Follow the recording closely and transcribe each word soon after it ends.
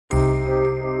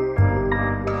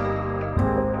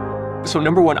So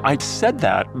number one, I said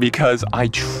that because I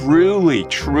truly,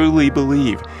 truly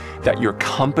believe that your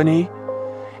company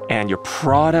and your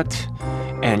product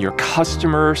and your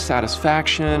customer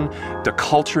satisfaction, the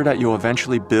culture that you'll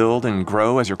eventually build and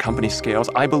grow as your company scales,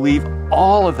 I believe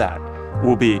all of that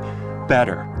will be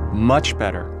better, much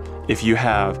better, if you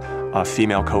have a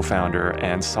female co-founder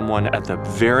and someone at the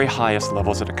very highest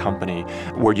levels at a company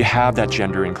where you have that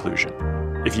gender inclusion.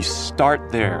 If you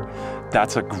start there,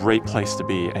 that's a great place to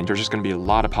be, and there's just going to be a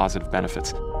lot of positive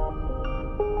benefits.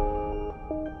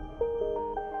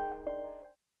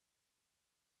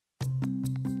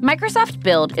 Microsoft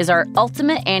Build is our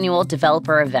ultimate annual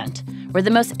developer event, where the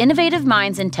most innovative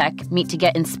minds in tech meet to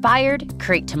get inspired,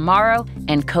 create tomorrow,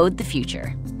 and code the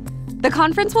future. The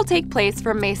conference will take place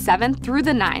from May 7th through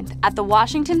the 9th at the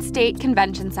Washington State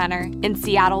Convention Center in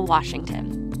Seattle,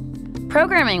 Washington.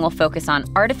 Programming will focus on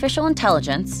artificial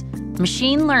intelligence,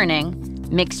 machine learning,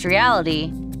 mixed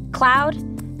reality, cloud,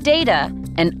 data,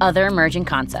 and other emerging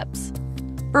concepts.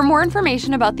 For more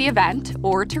information about the event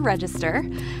or to register,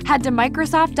 head to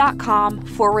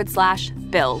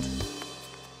Microsoft.com/build.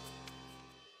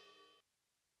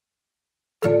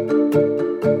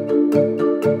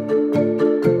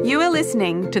 You are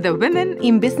listening to the Women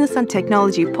in Business and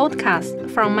Technology podcast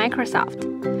from Microsoft.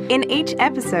 In each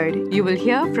episode, you will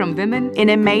hear from women in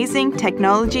amazing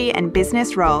technology and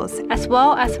business roles, as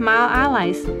well as male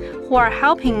allies who are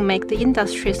helping make the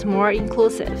industries more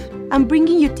inclusive, and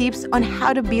bringing you tips on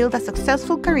how to build a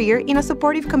successful career in a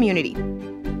supportive community.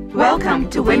 Welcome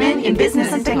to Women in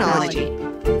Business and Technology.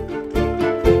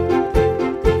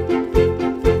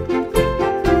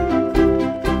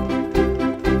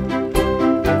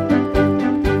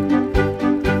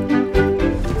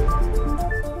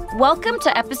 Welcome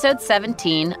to episode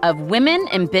 17 of Women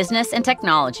in Business and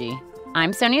Technology.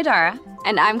 I'm Sonia Dara.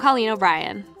 And I'm Colleen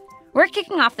O'Brien. We're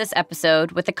kicking off this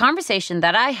episode with a conversation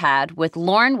that I had with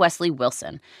Lauren Wesley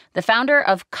Wilson, the founder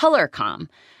of ColorCom,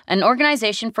 an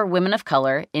organization for women of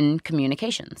color in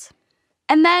communications.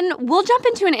 And then we'll jump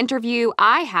into an interview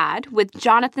I had with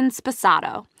Jonathan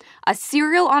Sposato, a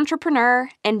serial entrepreneur,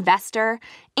 investor,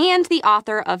 and the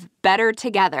author of Better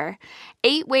Together: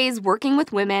 8 Ways Working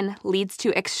with Women Leads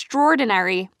to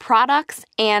Extraordinary Products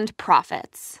and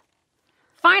Profits.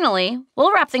 Finally,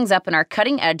 we'll wrap things up in our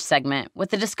Cutting Edge segment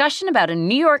with a discussion about a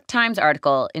New York Times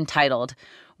article entitled,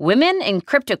 Women in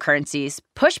Cryptocurrencies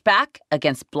Push Back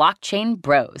Against Blockchain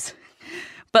Bros.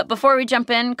 But before we jump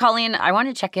in, Colleen, I want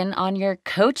to check in on your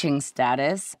coaching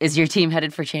status. Is your team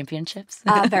headed for championships?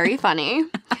 Very funny.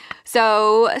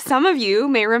 So some of you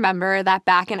may remember that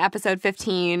back in episode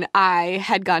 15, I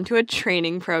had gone to a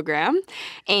training program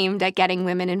aimed at getting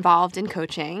women involved in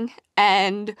coaching.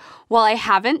 And while I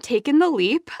haven't taken the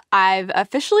leap, I've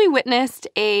officially witnessed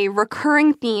a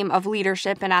recurring theme of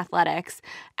leadership in athletics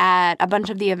at a bunch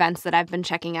of the events that I've been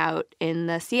checking out in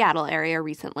the Seattle area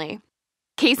recently.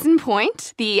 Case in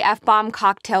point, the F-Bomb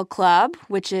Cocktail Club,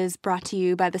 which is brought to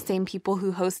you by the same people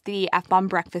who host the F-Bomb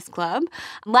Breakfast Club.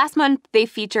 Last month, they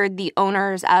featured the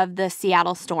owners of the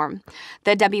Seattle Storm,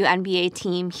 the WNBA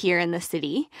team here in the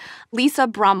city. Lisa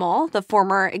Brummel, the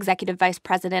former executive vice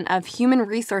president of human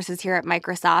resources here at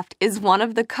Microsoft, is one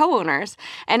of the co-owners.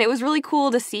 And it was really cool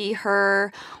to see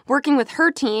her working with her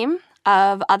team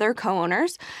of other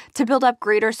co-owners to build up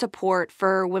greater support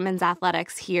for women's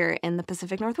athletics here in the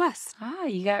Pacific Northwest. Ah,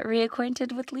 you got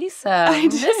reacquainted with Lisa. I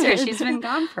miss her. did. She's been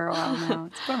gone for a while now.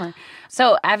 It's a bummer.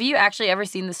 So have you actually ever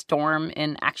seen the Storm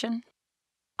in action?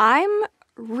 I'm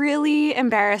really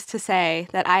embarrassed to say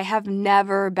that I have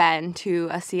never been to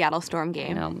a Seattle Storm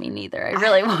game. No, me neither. I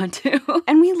really want to.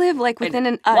 And we live like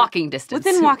within walking distance.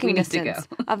 Within walking We need to distance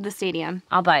go. of the stadium.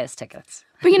 I'll buy us tickets.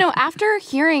 But, after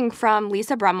hearing from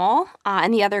Lisa Brummel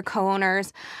and the other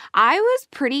co-owners, I was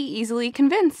pretty easily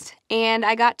convinced. And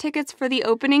I got tickets for the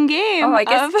opening game. Oh, I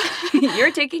guess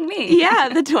you're taking me. Yeah,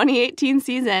 the 2018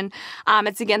 season.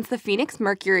 It's against the Phoenix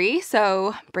Mercury,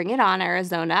 so bring it on,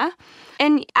 Arizona.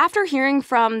 And after hearing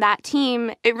from that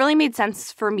team, it really made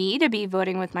sense for me to be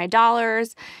voting with my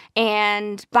dollars.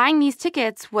 And buying these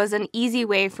tickets was an easy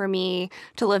way for me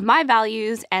to live my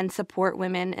values and support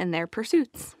women in their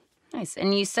pursuits. Nice.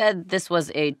 And you said this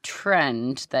was a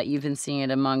trend that you've been seeing it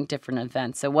among different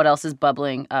events. So what else is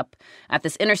bubbling up at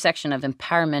this intersection of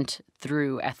empowerment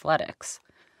through athletics?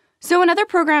 So another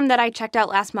program that I checked out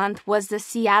last month was the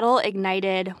Seattle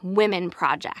Ignited Women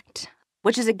Project,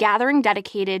 which is a gathering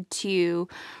dedicated to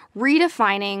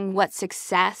redefining what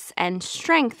success and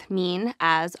strength mean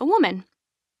as a woman.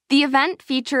 The event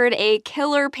featured a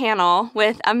killer panel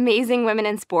with amazing women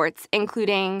in sports,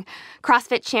 including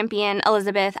CrossFit champion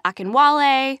Elizabeth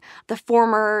Akinwale, the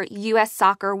former U.S.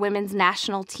 Soccer women's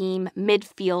national team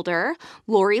midfielder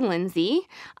Lori Lindsay,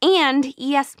 and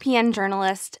ESPN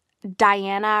journalist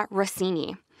Diana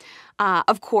Rossini.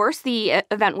 Of course, the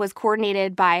event was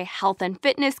coordinated by health and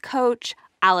fitness coach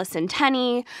Allison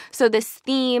Tenney, so this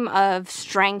theme of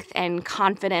strength and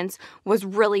confidence was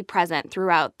really present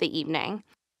throughout the evening.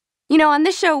 You know, on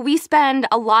this show, we spend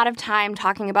a lot of time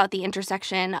talking about the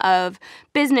intersection of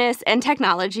business and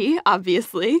technology,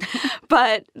 obviously.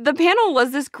 But the panel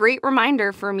was this great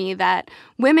reminder for me that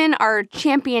women are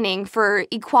championing for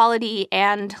equality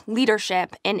and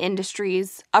leadership in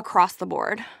industries across the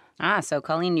board. So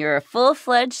Colleen, you're a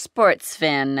full-fledged sports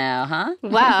fan now, huh?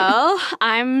 Well,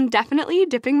 I'm definitely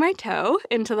dipping my toe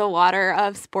into the water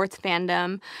of sports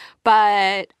fandom,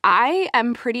 but I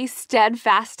am pretty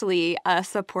steadfastly a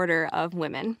supporter of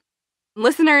women.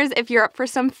 Listeners, if you're up for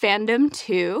some fandom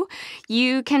too,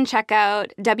 you can check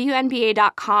out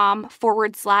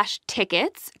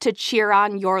WNBA.com/tickets to cheer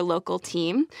on your local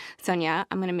team. Sonia,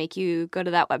 I'm going to make you go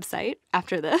to that website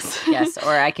after this. Yes, or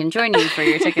I can join you for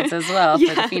your tickets as well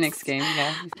for the Phoenix game.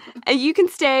 Yeah. You can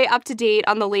stay up to date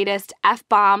on the latest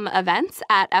F-Bomb events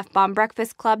at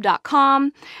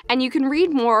fbombreakfastclub.com, and you can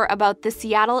read more about the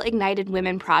Seattle Ignited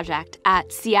Women Project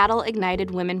at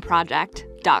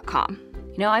seattleignitedwomenproject.com.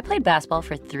 You know, I played basketball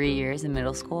for 3 years in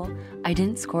middle school. I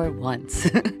didn't score once.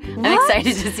 I'm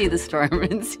excited to see the Storm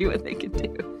and see what they can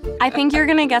do. I think you're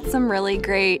going to get some really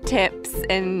great tips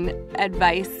and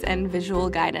advice and visual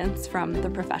guidance from the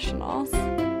professionals.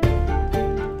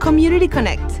 Community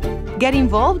Connect. Get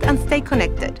involved and stay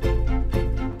connected.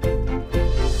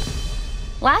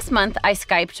 Last month, I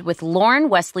Skyped with Lauren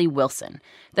Wesley Wilson,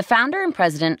 the founder and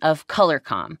president of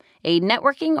ColorCom, a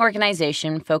networking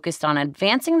organization focused on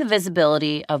advancing the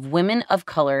visibility of women of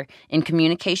color in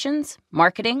communications,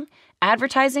 marketing,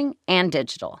 advertising, and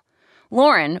digital.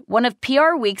 Lauren, one of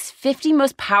PR Week's 50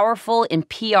 most powerful in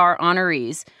PR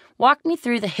honorees, walked me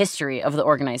through the history of the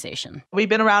organization. We've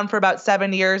been around for about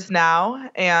 7 years now,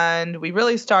 and we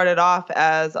really started off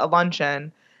as a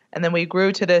luncheon. And then we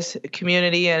grew to this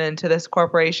community and into this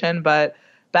corporation. But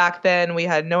back then, we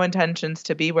had no intentions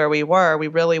to be where we were. We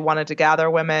really wanted to gather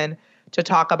women to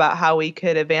talk about how we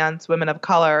could advance women of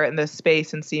color in this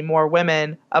space and see more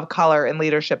women of color in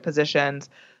leadership positions.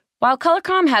 While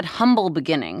ColorCom had humble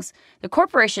beginnings, the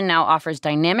corporation now offers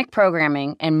dynamic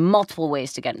programming and multiple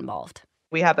ways to get involved.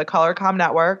 We have the ColorCom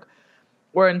Network.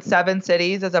 We're in 7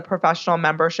 cities as a professional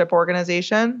membership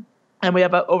organization. And we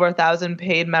have over 1,000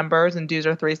 paid members, and dues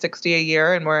are $360 a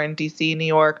year. And we're in DC, New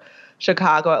York,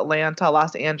 Chicago, Atlanta,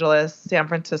 Los Angeles, San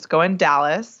Francisco, and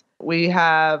Dallas. We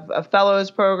have a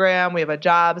fellows program. We have a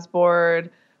jobs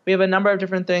board. We have a number of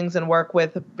different things and work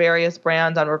with various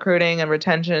brands on recruiting and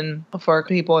retention for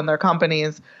people in their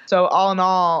companies. So all in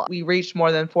all, we reached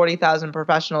more than 40,000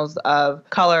 professionals of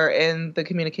color in the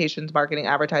communications, marketing,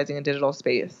 advertising, and digital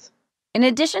space. In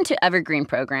addition to evergreen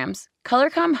programs,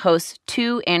 ColorCom hosts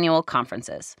 2 annual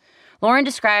conferences. Lauren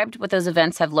described what those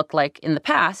events have looked like in the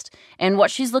past and what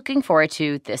she's looking forward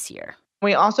to this year.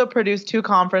 We also produce 2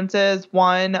 conferences.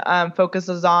 One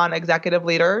focuses on executive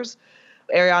leaders.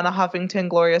 Ariana Huffington,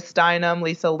 Gloria Steinem,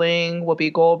 Lisa Ling,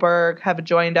 Whoopi Goldberg have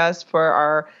joined us for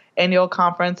our annual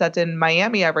conference that's in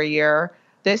Miami every year.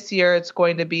 This year, it's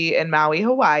going to be in Maui,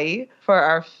 Hawaii for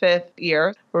our 5th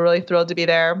year. We're really thrilled to be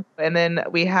there. And then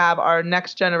we have our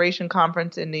Next Generation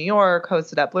Conference in New York,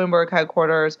 hosted at Bloomberg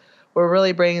headquarters. We're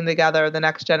really bringing together the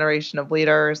next generation of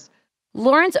leaders.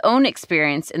 Lauren's own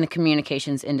experience in the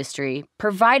communications industry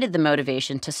provided the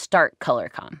motivation to start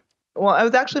ColorCom. Well, it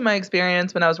was actually my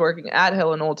experience when I was working at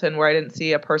Hill & Knowlton where I didn't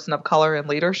see a person of color in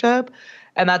leadership.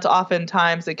 And that's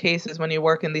oftentimes the case is when you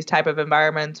work in these type of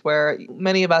environments where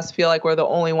many of us feel like we're the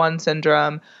only one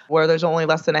syndrome, where there's only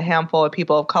less than a handful of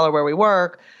people of color where we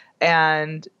work.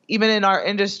 And even in our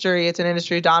industry, it's an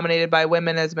industry dominated by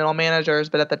women as middle managers,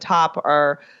 but at the top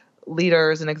are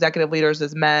leaders and executive leaders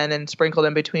as men, and sprinkled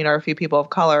in between are a few people of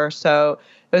color. So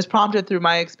it was prompted through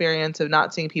my experience of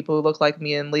not seeing people who look like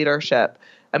me in leadership.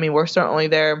 I mean, we're certainly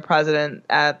there in president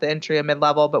at the entry and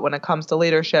mid-level, but when it comes to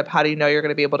leadership, how do you know you're going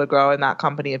to be able to grow in that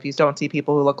company if you don't see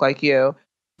people who look like you?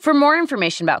 For more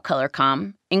information about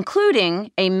ColorCom,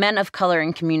 including a Men of Color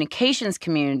in Communications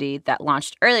community that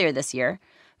launched earlier this year,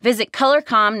 visit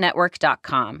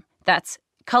colorcomnetwork.com. That's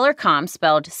ColorCom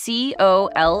spelled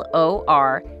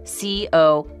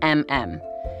ColorComm.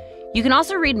 You can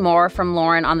also read more from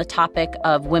Lauren on the topic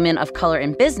of women of color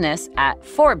in business at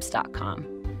Forbes.com.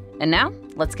 And now,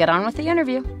 let's get on with the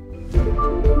interview.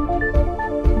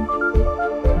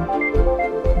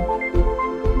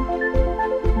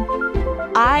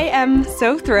 I am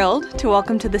so thrilled to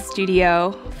welcome to the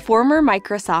studio former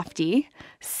Microsoftie,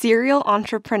 serial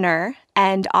entrepreneur,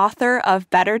 and author of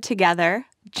Better Together,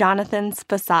 Jonathan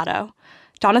Sposato.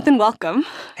 Jonathan, welcome.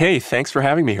 Hey, thanks for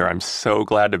having me here. I'm so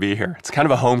glad to be here. It's kind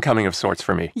of a homecoming of sorts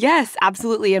for me. Yes,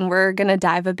 absolutely. And we're going to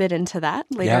dive a bit into that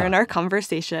later in our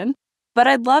conversation. But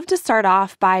I'd love to start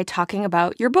off by talking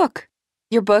about your book.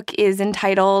 Your book is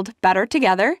entitled Better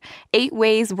Together, 8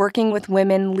 Ways Working with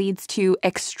Women Leads to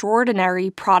Extraordinary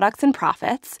Products and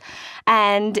Profits.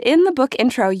 And in the book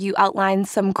intro, you outline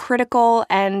some critical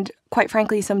and, quite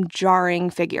frankly, some jarring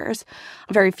figures.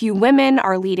 Very few women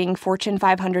are leading Fortune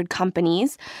 500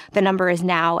 companies. The number is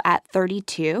now at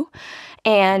 32.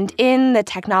 And in the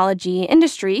technology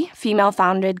industry,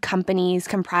 female-founded companies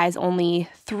comprise only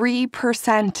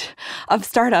 3% of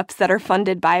startups that are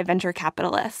funded by venture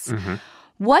capitalists. Mm-hmm.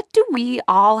 What do we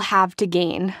all have to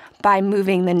gain by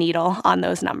moving the needle on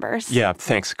those numbers? Yeah,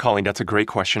 thanks, Colleen. That's a great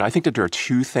question. I think that there are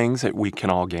 2 things that we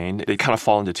can all gain. They kind of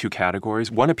fall into 2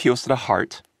 categories. One appeals to the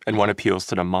heart, and one appeals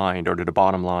to the mind or to the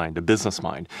bottom line, the business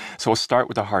mind. So I'll start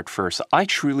with the heart first. I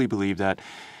truly believe that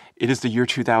it is the year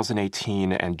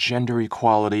 2018, and gender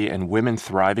equality and women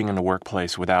thriving in the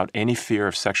workplace without any fear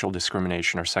of sexual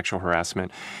discrimination or sexual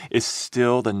harassment is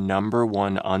still the number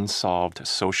one unsolved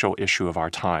social issue of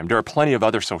our time. There are plenty of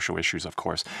other social issues, of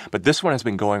course, but this one has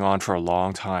been going on for a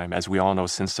long time, as we all know,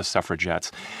 since the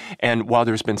suffragettes. And while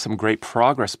there's been some great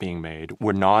progress being made,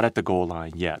 we're not at the goal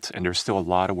line yet, and there's still a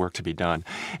lot of work to be done.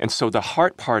 And so the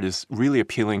heart part is really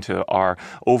appealing to our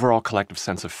overall collective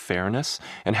sense of fairness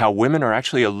and how women are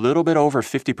actually a little bit over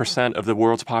 50% of the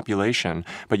world's population,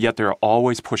 but yet they're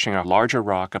always pushing a larger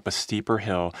rock up a steeper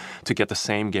hill to get the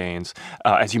same gains.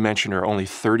 As you mentioned, there are only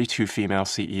 32 female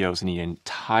CEOs in the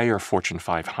entire Fortune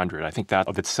 500. I think that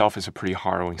of itself is a pretty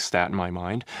harrowing stat in my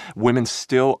mind. Women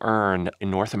still earn in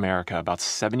North America about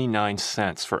 79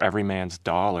 cents for every man's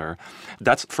dollar.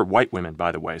 That's for white women,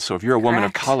 by the way. So if you're a woman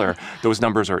of color, those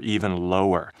numbers are even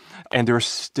lower. And there are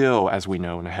still, as we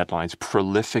know in the headlines,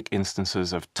 prolific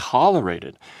instances of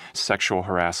tolerated sexual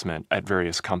harassment at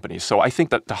various companies. So I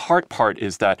think that the hard part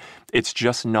is that it's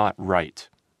just not right,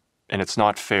 and it's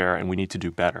not fair, and we need to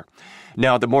do better.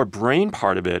 Now, the more brain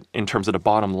part of it, in terms of the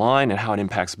bottom line and how it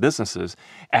impacts businesses,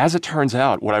 as it turns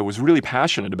out, what I was really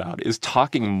passionate about is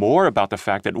talking more about the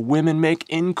fact that women make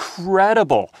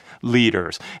incredible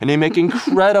leaders, and they make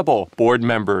incredible board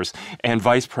members and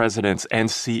vice presidents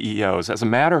and CEOs. As a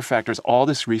matter of fact, there's all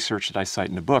this research that I cite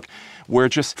in the book where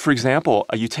just, for example,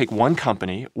 you take one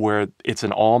company where it's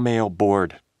an all-male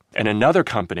board, and another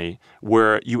company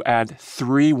where you add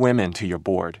 3 women to your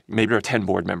board. Maybe there are 10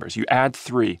 board members. You add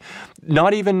 3,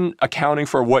 not even accounting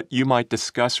for what you might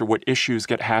discuss or what issues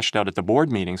get hashed out at the board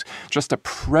meetings. Just the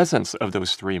presence of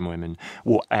those 3 women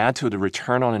will add to the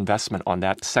return on investment on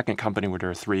that second company where there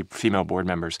are 3 female board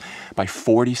members by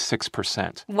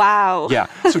 46%. Wow. Yeah.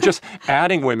 So just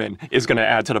adding women is going to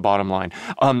add to the bottom line.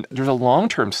 There's a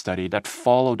long-term study that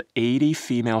followed 80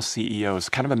 female CEOs,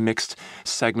 kind of a mixed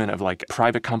segment of like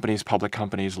private companies, public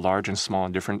companies, large and small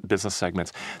in different business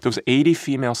segments. Those 80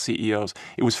 female CEOs,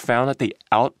 it was found that they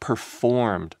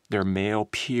outperformed their male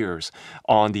peers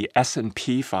on the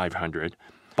S&P 500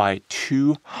 by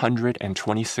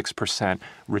 226%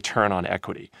 return on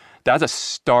equity. That's a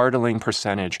startling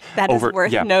percentage. That is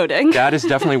worth noting. That is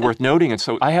definitely worth noting. And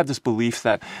so I have this belief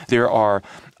that there are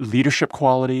leadership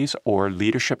qualities or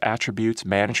leadership attributes,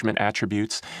 management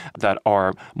attributes that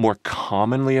are more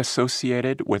commonly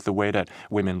associated with the way that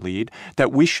women lead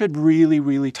that we should really,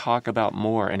 really talk about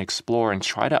more and explore and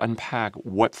try to unpack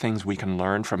what things we can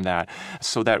learn from that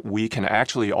so that we can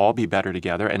actually all be better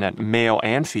together and that male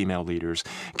and female leaders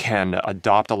can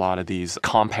adopt a lot of these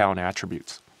compound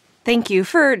attributes. Thank you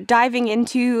for diving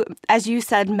into, as you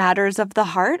said, matters of the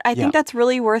heart. I think that's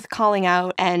really worth calling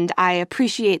out, and I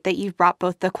appreciate that you've brought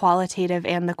both the qualitative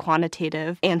and the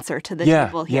quantitative answer to the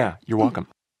table here. Yeah, you're welcome.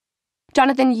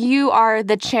 Jonathan, you are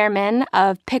the chairman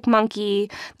of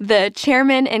PicMonkey, the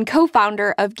chairman and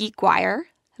co-founder of GeekWire,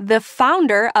 the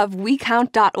founder of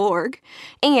WeCount.org,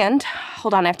 and,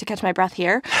 hold on, I have to catch my breath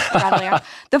here,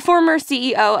 the former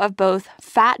CEO of both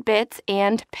FatBits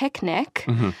and Picnic,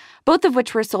 both of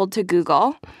which were sold to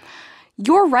Google.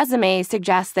 Your resume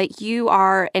suggests that you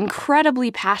are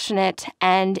incredibly passionate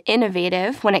and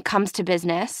innovative when it comes to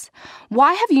business.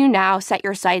 Why have you now set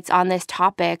your sights on this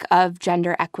topic of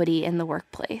gender equity in the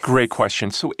workplace? Great question.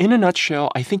 So in a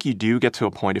nutshell, I think you do get to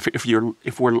a point,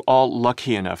 if we're all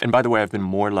lucky enough, and by the way, I've been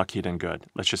more lucky than good.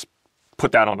 Let's just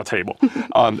put that on the table.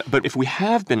 But if we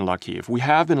have been lucky, if we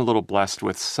have been a little blessed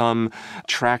with some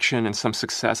traction and some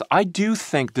success, I do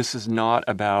think this is not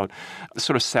about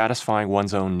sort of satisfying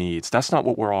one's own needs. That's not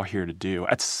what we're all here to do.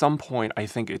 At some point, I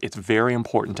think it's very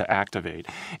important to activate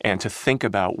and to think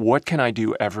about what can I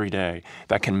do every day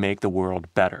that can make the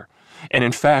world better. And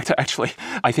in fact, actually,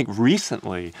 I think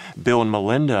recently, Bill and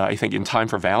Melinda, I think in time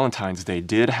for Valentine's Day,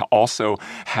 did also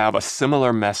have a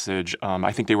similar message.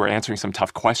 I think they were answering some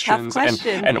tough questions.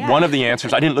 And one of the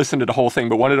answers, I didn't listen to the whole thing,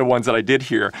 but one of the ones that I did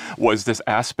hear was this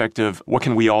aspect of what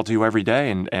can we all do every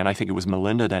day? And I think it was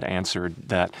Melinda that answered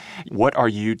that. What are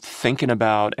you thinking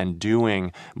about and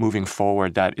doing moving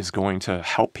forward that is going to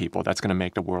help people, that's going to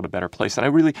make the world a better place?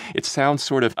 And it sounds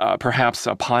sort of perhaps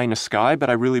a pie in the sky,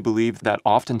 but I really believe that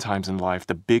oftentimes in life,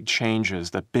 the big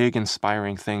changes, the big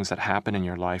inspiring things that happen in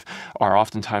your life are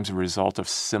oftentimes a result of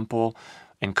simple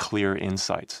and clear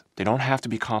insights. They don't have to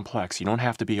be complex. You don't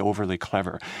have to be overly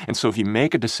clever. And so if you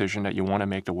make a decision that you want to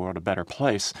make the world a better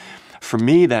place, for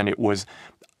me then it was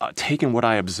taking what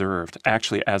I observed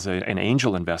actually as an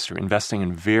angel investor, investing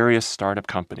in various startup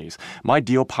companies. My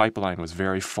deal pipeline was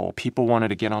very full. People wanted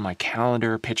to get on my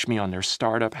calendar, pitch me on their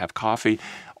startup, have coffee,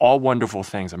 all wonderful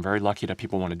things. I'm very lucky that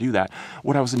people want to do that.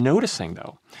 What I was noticing,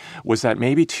 though, was that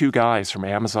maybe two guys from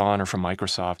Amazon or from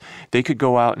Microsoft, they could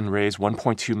go out and raise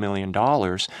 $1.2 million,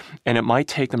 and it might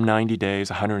take them 90 days,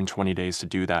 120 days to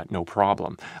do that, no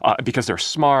problem. Because they're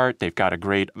smart, they've got a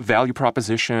great value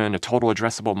proposition, a total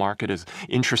addressable market is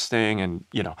interesting, and,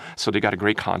 so they got a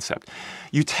great concept.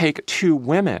 You take two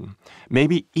women,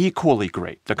 maybe equally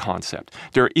great, the concept.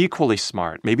 They're equally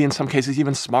smart, maybe in some cases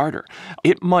even smarter.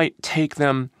 It might take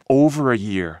them over a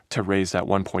year to raise that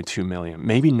 1.2 million,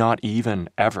 maybe not even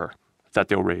ever that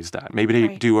they'll raise that. Maybe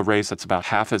they do a raise that's about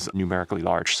half as numerically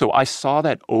large. So I saw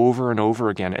that over and over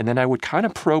again, and then I would kind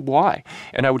of probe why.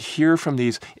 And I would hear from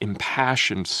these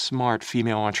impassioned, smart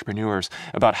female entrepreneurs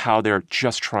about how they're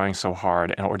just trying so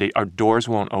hard, or our doors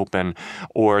won't open,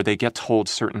 or they get told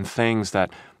certain things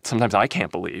that sometimes I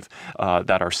can't believe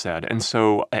that are said. And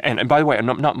so, and by the way, I'm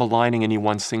not maligning any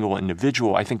one single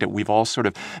individual. I think that we've all sort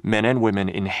of, men and women,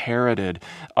 inherited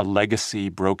a legacy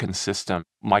broken system.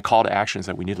 My call to action is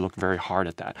that we need to look very hard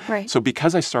at that. Right. So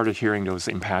because I started hearing those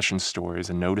impassioned stories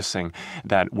and noticing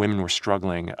that women were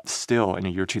struggling still in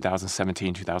the year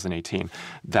 2017, 2018,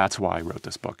 that's why I wrote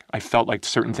this book. I felt like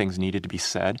certain things needed to be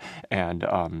said and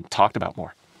talked about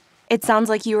more. It sounds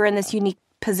like you were in this unique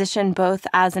position both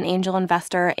as an angel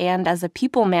investor and as a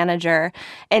people manager.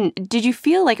 And did you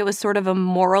feel like it was sort of a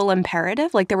moral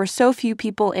imperative? Like there were so few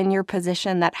people in your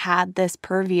position that had this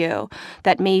purview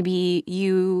that maybe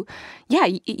you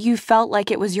felt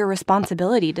like it was your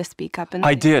responsibility to speak up.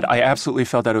 I did. I absolutely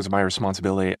felt that it was my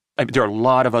responsibility. There are a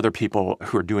lot of other people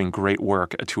who are doing great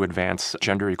work to advance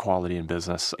gender equality in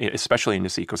business, especially in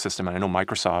this ecosystem. And I know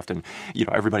Microsoft and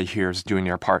everybody here is doing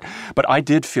their part. But I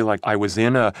did feel like I was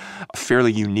in a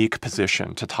fairly unique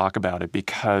position to talk about it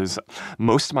because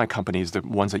most of my companies, the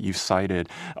ones that you've cited,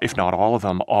 if not all of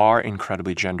them, are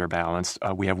incredibly gender balanced.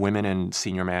 We have women in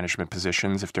senior management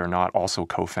positions, if they're not also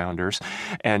co-founders.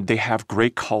 And they have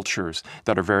great cultures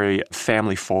that are very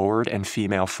family forward and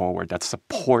female forward that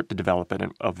support the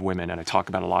development of women. And I talk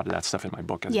about a lot of that stuff in my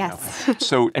book, as you know.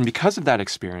 So, and because of that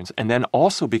experience, and then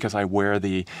also because I wear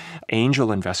the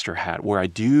angel investor hat, where I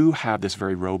do have this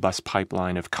very robust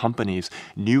pipeline of companies,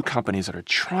 new companies that are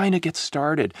trying to get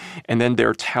started, and then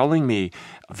they're telling me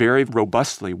very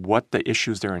robustly what the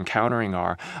issues they're encountering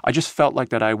are, I just felt like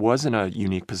that I was in a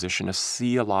unique position to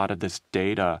see a lot of this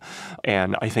data.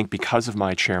 And I think because of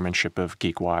my chairmanship of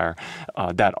GeekWire,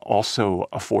 that also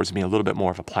affords me a little bit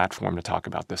more of a platform to talk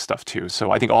about this stuff too.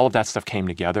 So I think all of that stuff came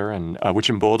together, and which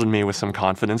emboldened me with some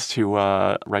confidence to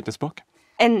write this book.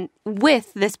 And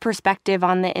with this perspective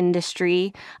on the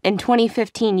industry, in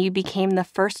 2015, you became the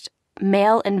first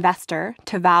male investor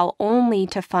to vow only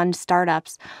to fund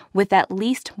startups with at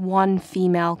least one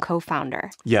female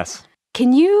co-founder. Yes.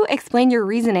 Can you explain your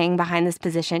reasoning behind this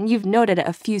position? You've noted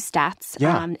a few stats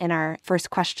in our first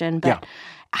question, but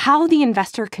how the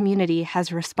investor community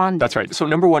has responded. That's right. So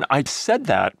number one, I said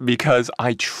that because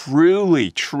I truly,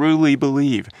 truly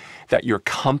believe that your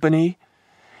company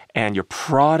and your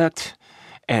product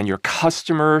and your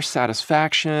customer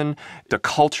satisfaction, the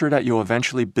culture that you'll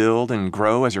eventually build and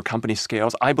grow as your company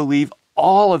scales, I believe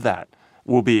all of that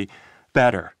will be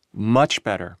better, much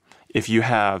better, if you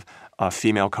have a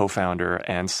female co-founder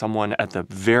and someone at the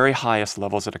very highest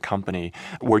levels at a company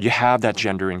where you have that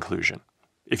gender inclusion.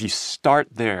 If you start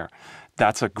there,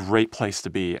 that's a great place to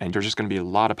be, and there's just going to be a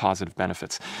lot of positive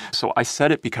benefits. So I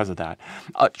said it because of that.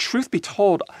 Truth be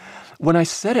told, when I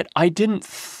said it, I didn't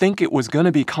think it was going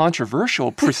to be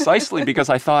controversial precisely because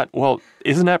I thought, well,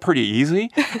 isn't that pretty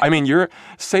easy? I mean,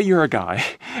 say you're a guy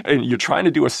and you're trying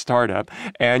to do a startup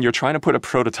and you're trying to put a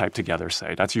prototype together,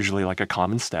 say. That's usually like a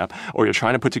common step. Or you're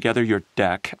trying to put together your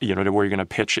deck, to where you're going to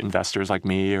pitch investors like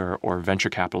me or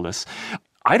venture capitalists.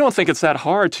 I don't think it's that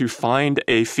hard to find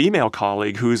a female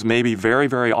colleague who's maybe very,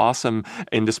 very awesome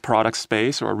in this product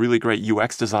space or a really great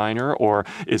UX designer or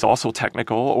is also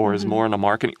technical or is more in the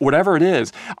marketing, whatever it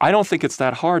is. I don't think it's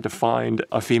that hard to find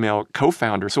a female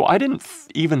co-founder. So I didn't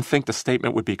even think the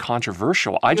statement would be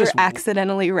controversial. You're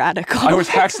accidentally radical. I was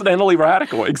accidentally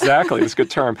radical. Exactly. That's a good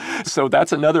term. So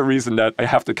that's another reason that I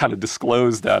have to kind of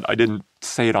disclose that I didn't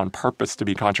say it on purpose to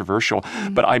be controversial,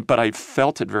 but I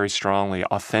felt it very strongly,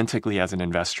 authentically as an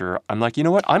investor. I'm like, you know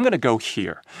what? I'm going to go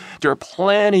here. There are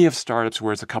plenty of startups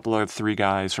where it's a couple of 3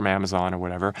 guys from Amazon or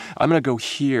whatever. I'm going to go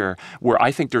here where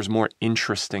I think there's more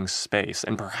interesting space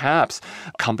and perhaps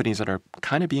companies that are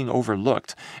kind of being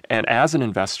overlooked. And as an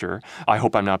investor, I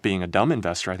hope I'm not being a dumb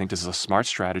investor. I think this is a smart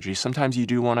strategy. Sometimes you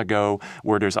do want to go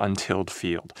where there's untilled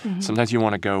field. Sometimes you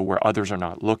want to go where others are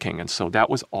not looking. And so that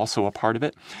was also a part of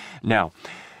it. Now,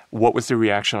 what was the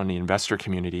reaction on the investor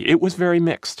community? It was very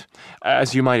mixed,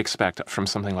 as you might expect from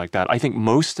something like that. I think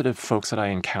most of the folks that I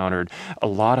encountered, a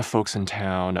lot of folks in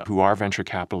town who are venture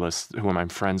capitalists, whom I'm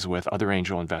friends with, other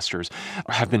angel investors,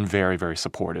 have been very, very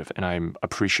supportive, and I'm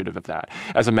appreciative of that.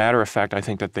 As a matter of fact, I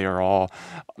think that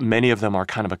many of them are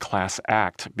kind of a class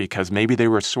act because maybe they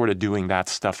were sort of doing that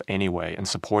stuff anyway and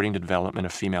supporting the development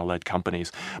of female-led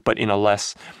companies, but in a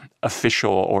less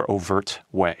official or overt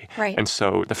way. Right. And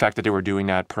so the fact that they were doing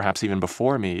that perhaps even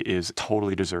before me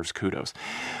totally deserves kudos.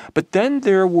 But then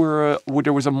there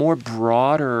was a more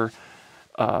broader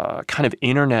kind of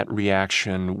internet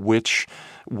reaction, which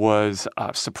was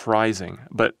surprising,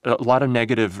 but a lot of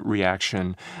negative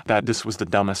reaction that this was the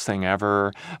dumbest thing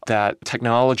ever, that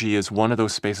technology is one of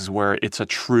those spaces where it's a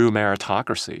true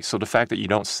meritocracy. So the fact that you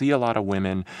don't see a lot of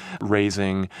women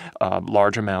raising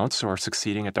large amounts or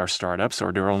succeeding at their startups,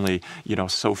 or there are only,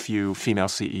 so few female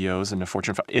CEOs in the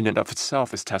Fortune 500, in and of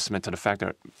itself is testament to the fact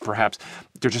that perhaps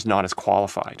they're just not as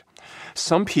qualified.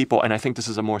 Some people, and I think this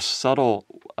is a more subtle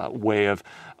way of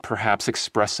perhaps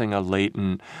expressing a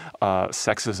latent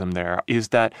sexism there, is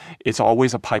that it's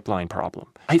always a pipeline problem.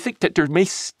 I think that there may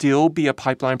still be a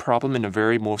pipeline problem in the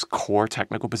very most core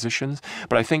technical positions,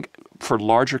 but I think for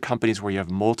larger companies where you have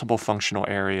multiple functional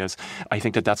areas, I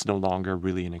think that that's no longer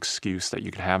really an excuse that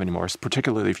you can have anymore,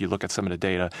 particularly if you look at some of the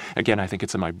data. Again, I think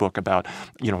it's in my book about,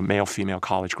 male-female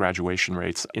college graduation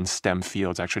rates in STEM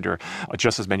fields. Actually, there are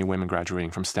just as many women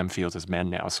graduating from STEM fields as men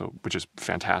now, which is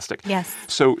fantastic. Yes.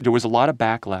 So there was a lot of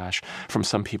backlash from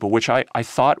some people, which I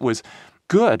thought was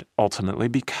good ultimately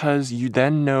because you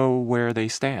then know where they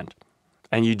stand.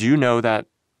 And you do know that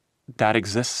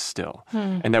exists still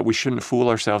and that we shouldn't fool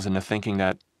ourselves into thinking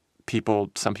that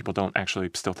some people don't actually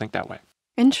still think that way.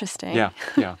 Interesting.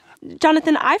 Yeah.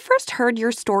 Jonathan, I first heard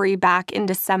your story back in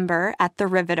December at The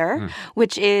Riveter,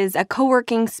 which is a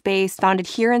co-working space founded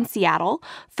here in Seattle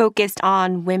focused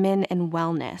on women and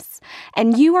wellness.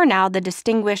 And you are now the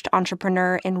Distinguished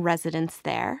Entrepreneur in Residence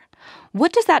there.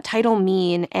 What does that title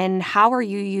mean, and how are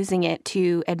you using it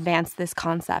to advance this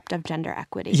concept of gender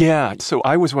equity? Yeah, so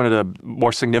I was one of the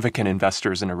more significant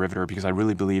investors in a Riveter because I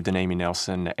really believed in Amy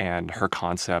Nelson and her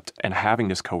concept and having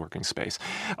this co-working space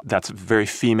that's very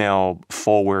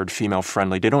female-forward,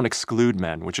 female-friendly. They don't exclude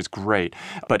men, which is great,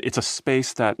 but it's a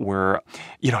space that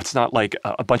it's not like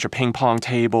a bunch of ping pong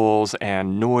tables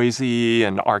and noisy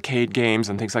and arcade games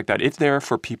and things like that. It's there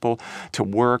for people to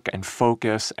work and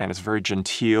focus, and it's very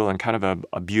genteel and kind of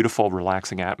a beautiful,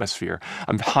 relaxing atmosphere.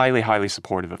 I'm highly, highly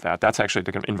supportive of that. That's actually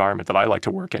the environment that I like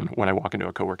to work in when I walk into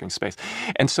a co-working space.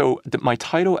 And so my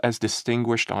title as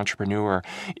Distinguished Entrepreneur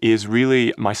is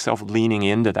really myself leaning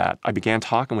into that. I began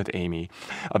talking with Amy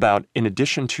about, in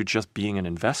addition to just being an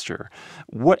investor,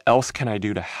 what else can I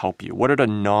do to help you? What are the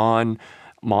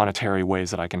non-monetary ways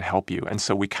that I can help you? And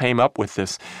so we came up with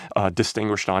this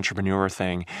Distinguished Entrepreneur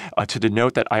thing to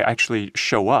denote that I actually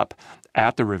show up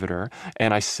at the Riveter,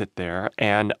 and I sit there,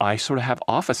 and I sort of have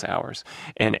office hours.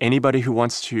 And anybody who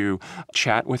wants to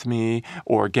chat with me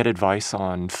or get advice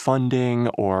on funding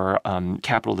or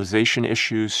capitalization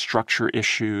issues, structure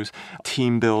issues,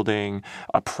 team building,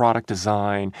 product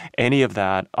design, any of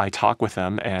that, I talk with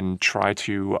them and try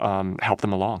to help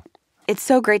them along. It's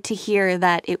so great to hear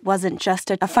that it wasn't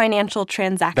just a financial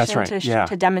transaction. That's right.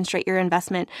 To demonstrate your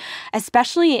investment,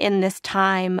 especially in this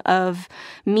time of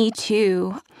Me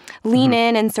Too. Lean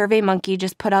In and SurveyMonkey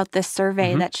just put out this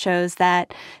survey that shows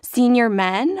that senior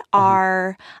men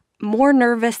are more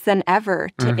nervous than ever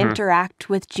to interact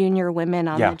with junior women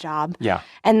on the job. Yeah.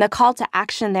 And the call to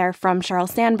action there from Sheryl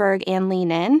Sandberg and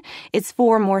Lean In is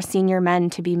for more senior men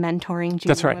to be mentoring junior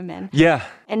That's right. women. Yeah.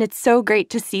 And it's so great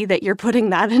to see that you're putting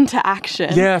that into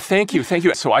action. Yeah, thank you. Thank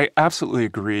you. So I absolutely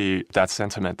agree that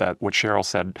sentiment, that what Sheryl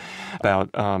said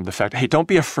about the fact, hey, don't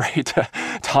be afraid to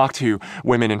talk to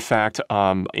women. In fact,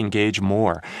 engage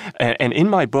more. And in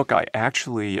my book, I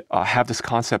actually have this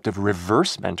concept of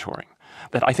reverse mentoring.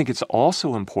 That I think it's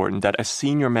also important that as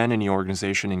senior men in the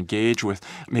organization engage with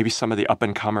maybe some of the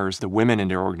up-and-comers, the women in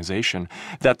their organization,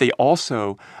 that they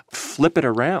also flip it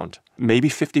around, maybe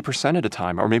 50% of the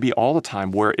time or maybe all the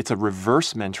time, where it's a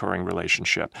reverse mentoring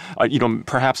relationship.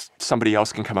 Perhaps somebody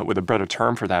else can come up with a better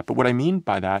term for that. But what I mean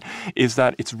by that is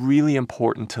that it's really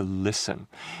important to listen.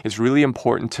 It's really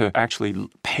important to actually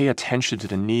pay attention to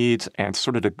the needs and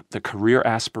sort of the career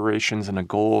aspirations and the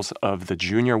goals of the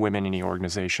junior women in the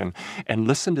organization, and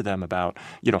listen to them about,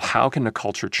 how can the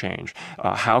culture change?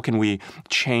 How can we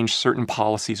change certain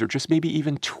policies or just maybe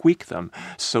even tweak them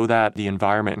so that the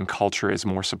environment and culture is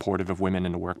more supportive of women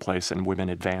in the workplace and women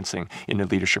advancing in the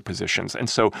leadership positions. And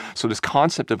so this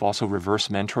concept of also reverse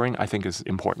mentoring, I think, is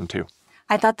important too.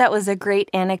 I thought that was a great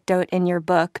anecdote in your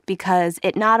book because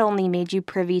it not only made you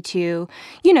privy to,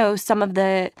 some of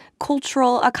the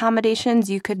cultural accommodations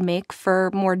you could make for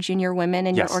more junior women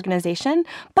in your organization,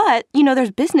 but,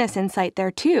 there's business insight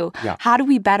there too. Yeah. How do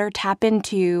we better tap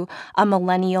into a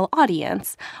millennial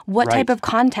audience? What type of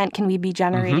content can we be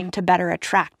generating to better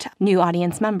attract new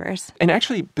audience members? And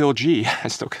actually, Bill Gates,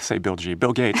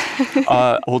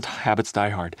 old habits die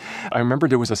hard. I remember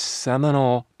there was a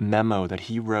seminal memo that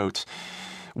he wrote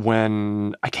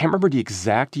when, I can't remember the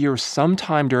exact year,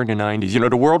 sometime during the 90s.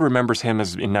 The world remembers him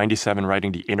as in 97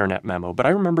 writing the internet memo. But I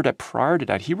remember that prior to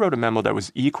that, he wrote a memo that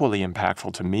was equally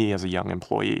impactful to me as a young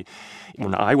employee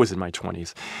when I was in my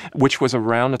 20s, which was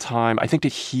around the time, I think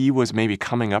that he was maybe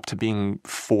coming up to being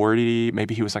 40,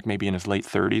 maybe he was maybe in his late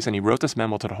 30s. And he wrote this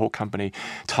memo to the whole company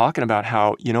talking about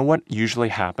how, what usually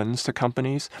happens to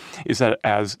companies is that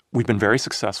as we've been very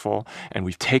successful and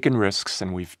we've taken risks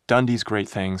and we've done these great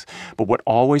things, but what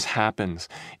always happens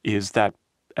is that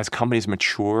as companies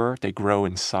mature, they grow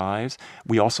in size,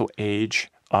 we also age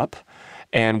up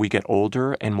and we get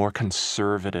older and more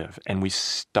conservative and we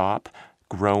stop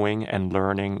growing and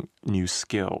learning new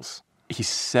skills. He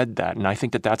said that, and I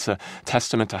think that that's a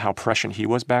testament to how prescient he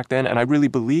was back then. And I really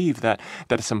believe that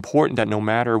it's important that no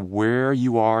matter where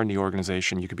you are in the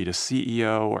organization, you could be the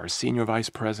CEO or a senior vice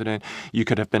president, you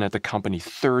could have been at the company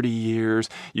 30 years,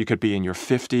 you could be in your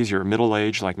 50s, you're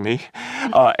middle-aged like me,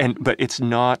 but it's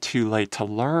not too late to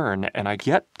learn. And I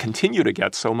continue to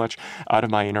get so much out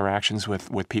of my interactions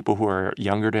with people who are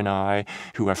younger than I,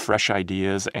 who have fresh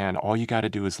ideas, and all you got to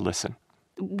do is listen.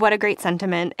 What a great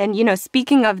sentiment. And,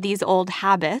 speaking of these old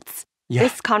habits,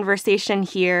 this conversation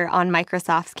here on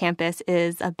Microsoft's campus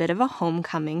is a bit of a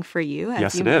homecoming for you,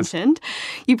 as you mentioned.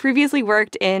 You previously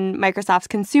worked in Microsoft's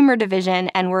consumer division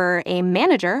and were a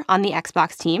manager on the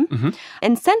Xbox team. Mm-hmm.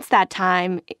 And since that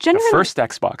time, generally... The first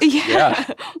Xbox. Yeah.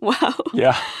 Wow.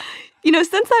 Yeah.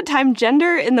 Since that time,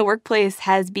 gender in the workplace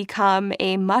has become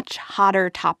a much hotter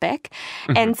topic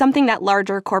and something that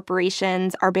larger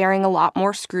corporations are bearing a lot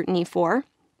more scrutiny for.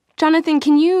 Jonathan,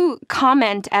 can you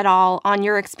comment at all on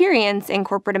your experience in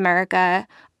corporate America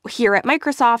here at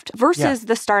Microsoft versus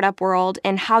the startup world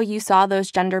and how you saw those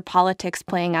gender politics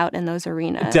playing out in those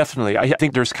arenas? Definitely. I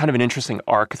think there's kind of an interesting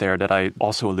arc there that I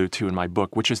also allude to in my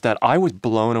book, which is that I was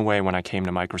blown away when I came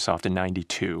to Microsoft in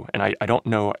 92. And I don't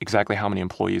know exactly how many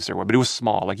employees there were, but it was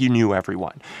small. You knew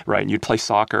everyone, right? And you'd play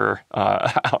soccer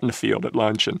out in the field at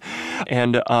lunch.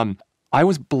 And I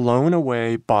was blown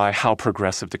away by how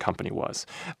progressive the company was.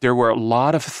 There were a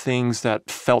lot of things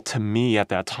that felt to me at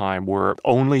that time were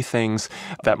only things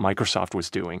that Microsoft was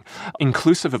doing,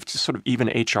 inclusive of sort of even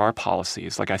HR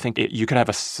policies. I think you could have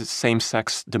a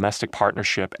same-sex domestic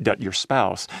partnership that your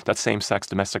spouse, that same-sex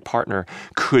domestic partner,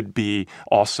 could be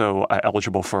also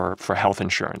eligible for health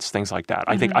insurance, things like that.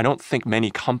 Mm-hmm. I don't think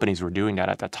many companies were doing that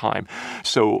at that time.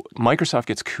 So Microsoft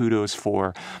gets kudos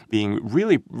for being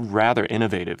really rather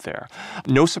innovative there.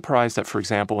 No surprise that, for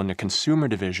example, in the consumer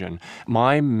division,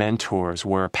 my mentors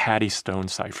were Patty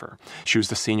Stonecipher. She was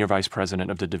the senior vice president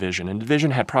of the division, and the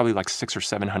division had probably 600 or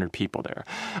 700 people there.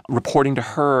 Reporting to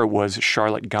her was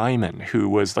Charlotte Guyman, who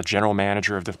was the general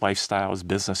manager of the Lifestyles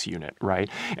business unit, right?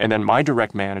 And then my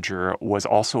direct manager was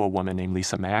also a woman named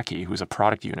Lisa Mackey, who was a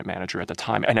product unit manager at the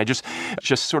time. And I just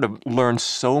sort of learned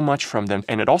so much from them,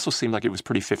 and it also seemed like it was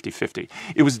pretty 50-50.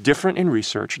 It was different in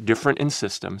research, different in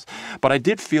systems, but I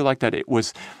did feel like that it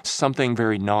was something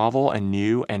very novel and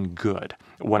new and good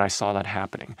when I saw that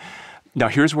happening. Now,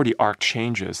 here's where the arc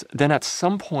changes. Then at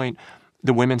some point,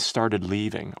 the women started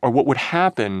leaving. Or what would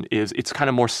happen is it's kind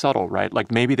of more subtle, right?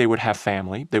 Like maybe they would have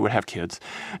family, they would have kids,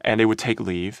 and they would take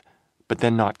leave, but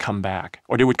then not come back.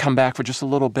 Or they would come back for just a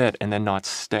little bit and then not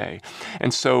stay.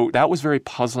 And so that was very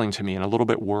puzzling to me and a little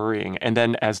bit worrying. And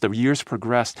then as the years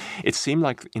progressed, it seemed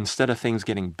like instead of things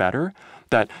getting better,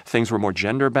 that things were more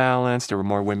gender balanced, there were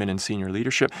more women in senior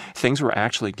leadership, things were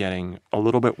actually getting a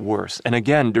little bit worse. And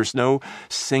again, there's no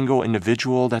single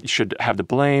individual that should have the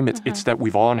blame. It's that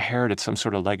we've all inherited some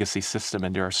sort of legacy system,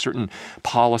 and there are certain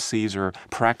policies or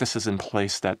practices in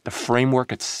place that the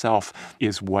framework itself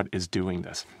is what is doing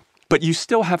this. But you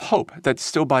still have hope that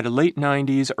still by the late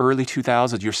 90s, early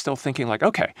 2000s, you're still thinking like,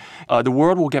 okay, the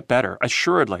world will get better,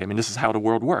 assuredly. I mean, this is how the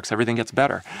world works. Everything gets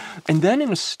better. And then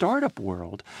in the startup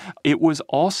world, it was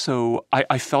also,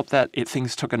 I felt that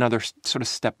things took another sort of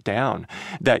step down,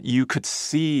 that you could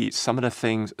see some of the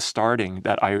things starting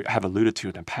that I have alluded to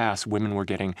in the past. Women were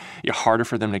getting harder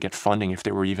for them to get funding if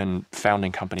they were even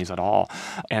founding companies at all.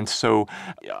 And so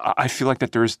I feel like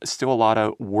that there's still a lot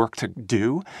of work to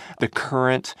do. The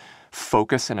current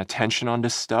focus and attention on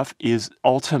this stuff is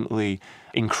ultimately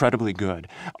incredibly good.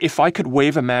 If I could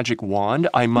wave a magic wand,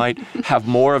 I might have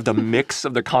more of the mix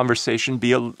of the conversation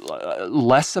be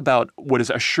less about what is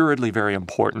assuredly very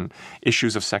important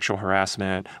issues of sexual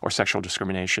harassment or sexual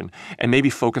discrimination, and maybe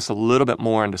focus a little bit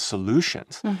more on the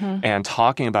solutions and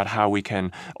talking about how we can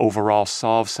overall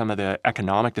solve some of the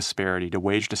economic disparity, the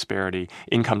wage disparity,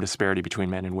 income disparity between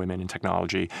men and women in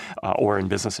technology or in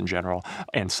business in general,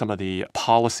 and some of the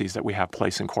policies that we have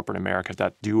placed in corporate America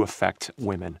that do affect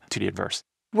women to the adverse.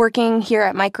 Working here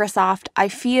at Microsoft, I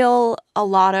feel a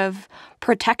lot of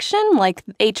protection, like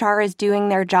HR is doing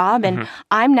their job, and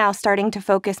I'm now starting to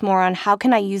focus more on how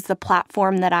can I use the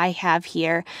platform that I have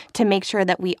here to make sure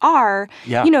that we are,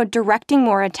 directing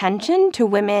more attention to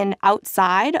women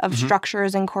outside of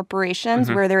structures and corporations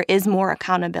where there is more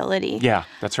accountability. Yeah,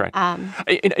 that's right.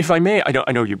 If I may,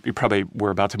 I know you probably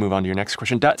were about to move on to your next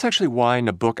question. That's actually why in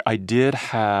the book I did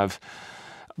have,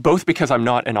 both because I'm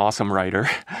not an awesome writer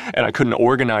and I couldn't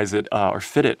organize it or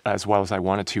fit it as well as I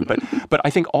wanted to, but I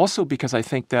think also because I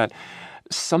think that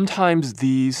sometimes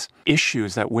these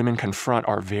issues that women confront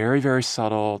are very, very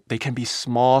subtle. They can be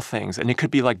small things, and it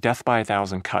could be like death by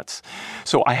 1,000 cuts.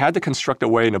 So I had to construct a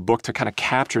way in a book to kind of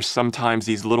capture sometimes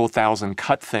these little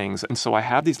 1,000-cut things. And so I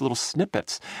have these little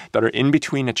snippets that are in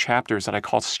between the chapters that I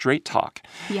call straight talk.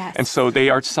 Yes. And so they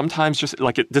are sometimes just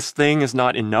like this thing is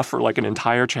not enough for like an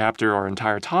entire chapter or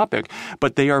entire topic,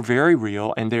 but they are very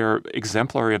real, and they're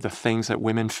exemplary of the things that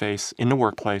women face in the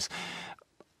workplace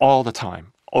all the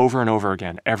time, over and over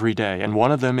again, every day. And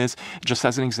one of them is, just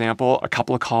as an example, a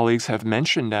couple of colleagues have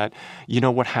mentioned that,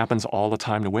 what happens all the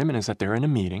time to women is that they're in a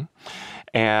meeting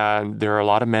and there are a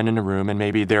lot of men in the room, and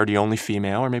maybe they're the only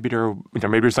female, or maybe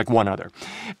maybe there's like one other.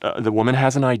 The woman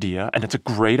has an idea, and it's a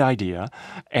great idea,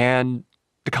 and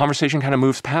the conversation kind of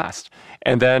moves past.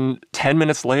 And then 10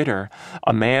 minutes later,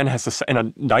 a man has this, and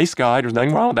a nice guy, there's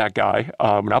nothing wrong with that guy,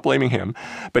 we're not blaming him,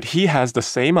 but he has the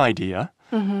same idea.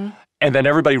 And then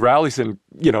everybody rallies and,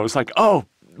 it's like, oh,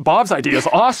 Bob's idea is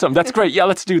awesome. That's great. Yeah,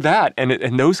 let's do that.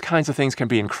 And those kinds of things can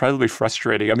be incredibly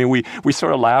frustrating. I mean, we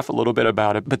sort of laugh a little bit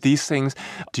about it, but these things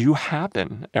do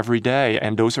happen every day.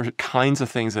 And those are kinds of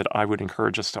things that I would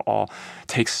encourage us to all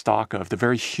take stock of, the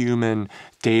very human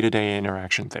day-to-day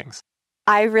interaction things.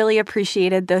 I really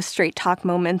appreciated those straight talk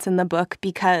moments in the book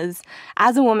because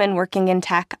as a woman working in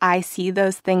tech, I see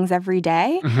those things every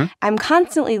day. I'm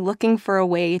constantly looking for a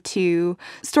way to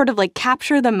sort of like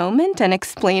capture the moment and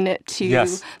explain it to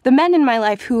the men in my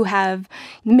life who have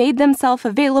made themselves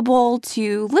available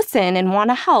to listen and want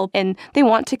to help. And they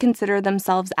want to consider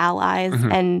themselves allies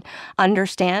and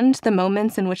understand the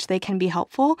moments in which they can be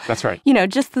helpful. That's right.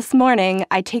 Just this morning,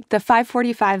 I take the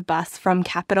 5:45 bus from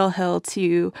Capitol Hill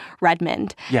to Redmond.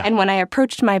 Yeah. And when I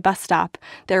approached my bus stop,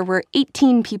 there were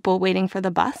 18 people waiting for the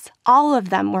bus. All of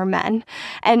them were men.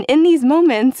 And in these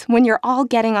moments, when you're all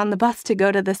getting on the bus to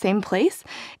go to the same place,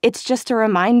 it's just a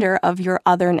reminder of your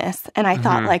otherness. And I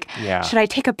thought, should I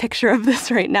take a picture of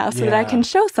this right now so that I can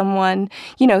show someone,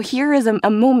 here is a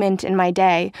moment in my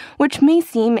day, which may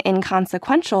seem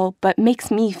inconsequential, but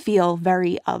makes me feel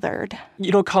very othered.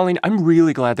 Colleen, I'm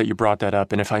really glad that you brought that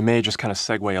up. And if I may just kind of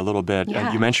segue a little bit,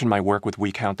 you mentioned my work with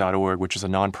WeCount.org, which is a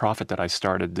nonprofit that I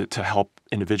started to help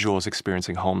individuals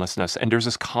experiencing homelessness. And there's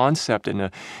this concept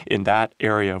in that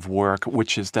area of work,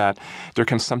 which is that there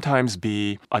can sometimes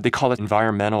be, they call it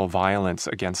environmental violence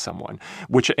against someone,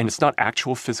 and it's not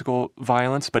actual physical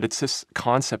violence, but it's this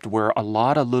concept where a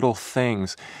lot of little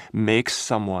things make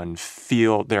someone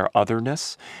feel their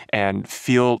otherness and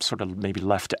feel sort of maybe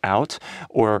left out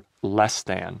or less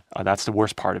than. That's the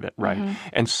worst part of it, right?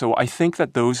 And so I think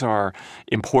that those are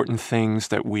important things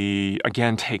that we,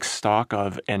 again, take stock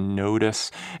of and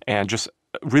notice and just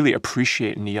really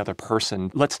appreciate in the other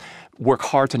person. Let's work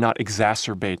hard to not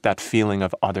exacerbate that feeling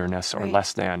of otherness or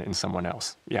less than in someone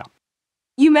else. Yeah.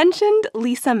 You mentioned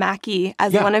Lisa Mackey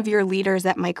as one of your leaders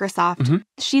at Microsoft.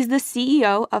 She's the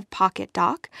CEO of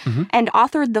PocketDoc and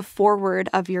authored the foreword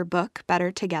of your book, Better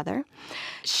Together.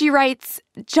 She writes,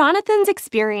 Jonathan's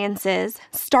experiences,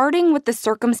 starting with the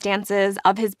circumstances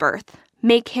of his birth,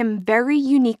 make him very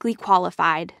uniquely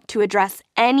qualified to address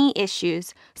any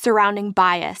issues surrounding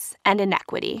bias and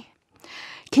inequity.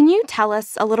 Can you tell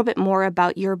us a little bit more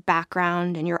about your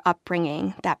background and your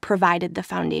upbringing that provided the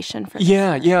foundation for this?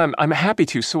 Yeah, I'm happy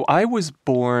to. So I was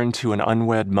born to an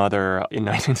unwed mother in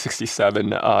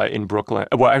 1967 in Brooklyn.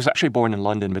 Well, I was actually born in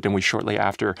London, but then we shortly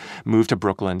after moved to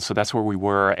Brooklyn. So that's where we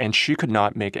were. And she could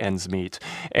not make ends meet.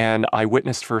 And I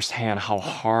witnessed firsthand how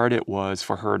hard it was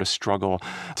for her to struggle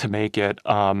to make it,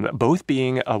 both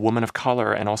being a woman of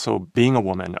color and also being a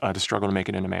woman to struggle to make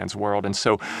it in a man's world. And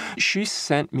so she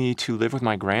sent me to live with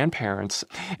my grandparents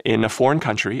in a foreign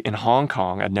country, in Hong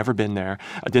Kong. I'd never been there.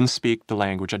 I didn't speak the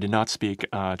language. I did not speak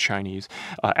Chinese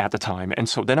at the time. And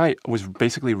so then I was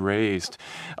basically raised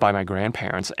by my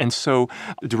grandparents. And so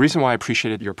the reason why I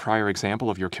appreciated your prior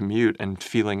example of your commute and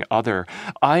feeling other,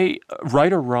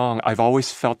 right or wrong, I've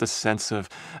always felt this sense of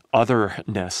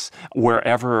otherness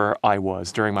wherever I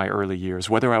was during my early years,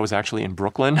 whether I was actually in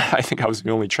Brooklyn. I think I was the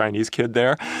only Chinese kid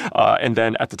there. And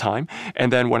then at the time.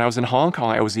 And then when I was in Hong Kong,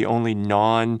 I was the only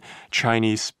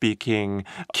non-Chinese speaking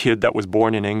kid that was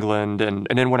born in England. And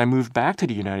then when I moved back to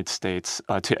the United States,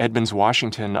 to Edmonds,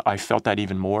 Washington, I felt that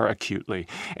even more acutely.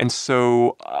 And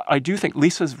so I do think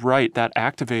Lisa's right. That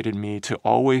activated me to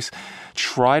always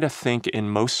try to think in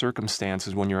most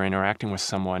circumstances when you're interacting with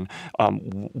someone,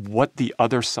 what the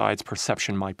other side's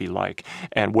perception might be like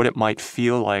and what it might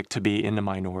feel like to be in the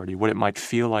minority, what it might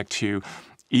feel like to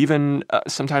even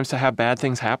sometimes to have bad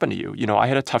things happen to you. You know, I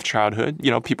had a tough childhood. You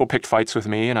know, people picked fights with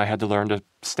me and I had to learn to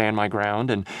stand my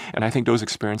ground. And I think those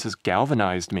experiences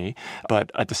galvanized me. But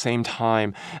at the same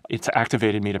time, it's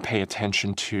activated me to pay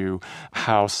attention to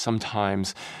how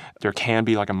sometimes there can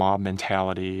be like a mob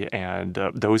mentality and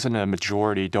those in a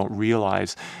majority don't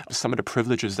realize some of the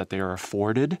privileges that they are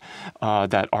afforded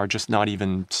that are just not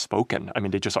even spoken. I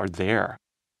mean, they just are there.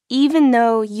 Even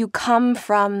though you come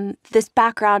from this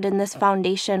background and this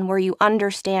foundation where you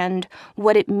understand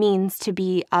what it means to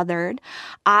be othered,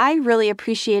 I really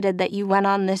appreciated that you went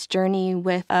on this journey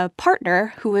with a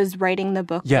partner who was writing the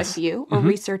book with you or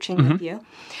researching with you.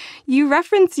 You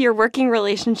reference your working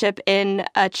relationship in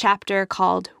a chapter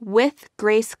called With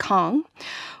Grace Kong,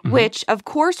 which of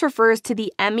course refers to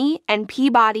the Emmy and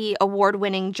Peabody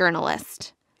award-winning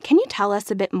journalist. Can you tell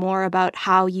us a bit more about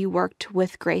how you worked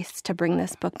with Grace to bring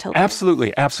this book to life?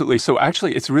 Absolutely. So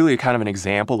actually, it's really kind of an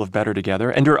example of Better Together.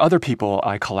 And there are other people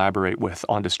I collaborate with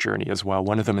on this journey as well.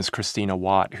 One of them is Christina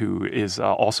Watt, who is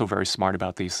also very smart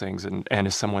about these things and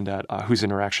is someone that whose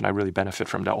interaction I really benefit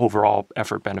from, the overall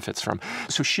effort benefits from.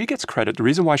 So she gets credit. The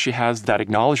reason why she has that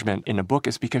acknowledgement in the book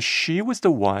is because she was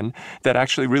the one that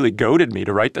actually really goaded me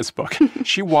to write this book.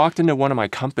 She walked into one of my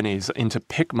companies, into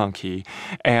PicMonkey,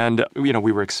 and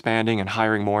we were expanding and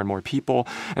hiring more and more people.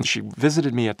 And she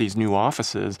visited me at these new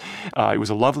offices. It was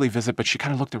a lovely visit, but she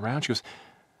kind of looked around. She goes,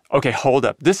 okay, hold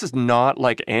up. This is not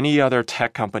like any other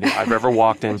tech company I've ever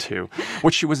walked into.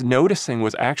 What she was noticing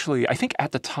was actually, I think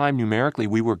at the time, numerically,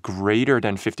 we were greater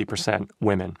than 50%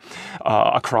 women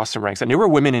across the ranks. And there were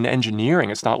women in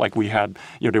engineering. It's not like we had,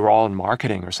 they were all in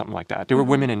marketing or something like that. There were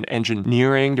women in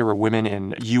engineering. There were women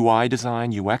in UI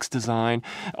design, UX design,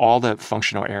 all the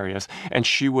functional areas. And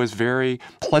she was very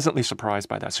pleasantly surprised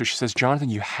by that. So she says, Jonathan,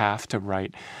 you have to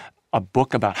write a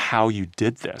book about how you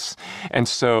did this. And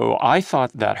so I thought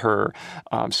that her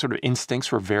sort of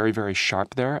instincts were very, very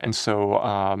sharp there. And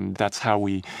so that's how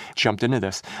we jumped into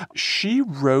this. She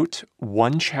wrote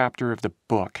one chapter of the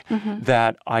book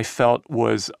that I felt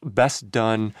was best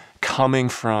done coming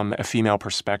from a female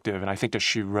perspective. And I think that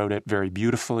she wrote it very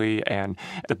beautifully. And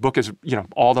the book is,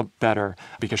 all the better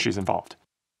because she's involved.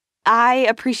 I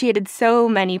appreciated so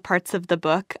many parts of the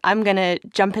book. I'm going to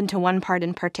jump into one part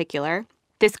in particular.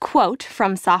 This quote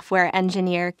from software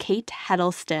engineer Kate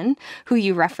Heddleston, who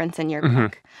you reference in your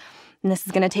book. And this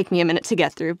is going to take me a minute to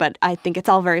get through, but I think it's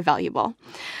all very valuable.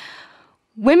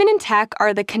 Women in tech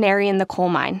are the canary in the coal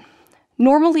mine.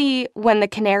 Normally, when the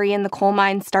canary in the coal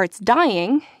mine starts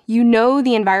dying, you know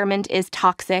the environment is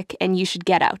toxic and you should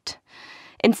get out.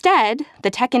 Instead, the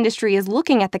tech industry is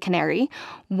looking at the canary,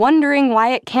 wondering why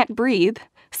it can't breathe,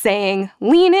 saying,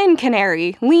 "Lean in,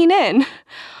 canary, lean in."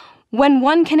 When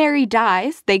one canary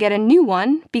dies, they get a new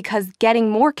one because getting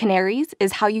more canaries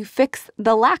is how you fix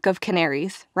the lack of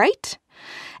canaries, right?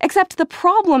 Except the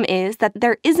problem is that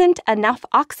there isn't enough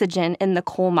oxygen in the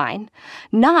coal mine,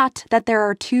 not that there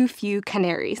are too few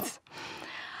canaries.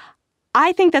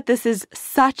 I think that this is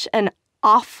such an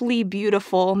awfully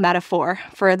beautiful metaphor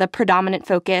for the predominant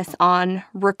focus on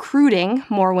recruiting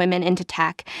more women into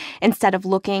tech instead of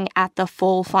looking at the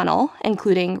full funnel,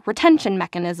 including retention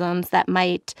mechanisms that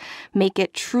might make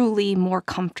it truly more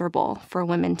comfortable for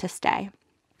women to stay.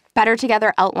 Better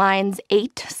Together outlines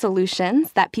 8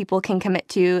 solutions that people can commit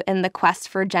to in the quest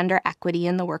for gender equity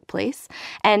in the workplace,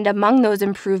 and among those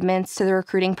improvements to the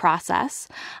recruiting process.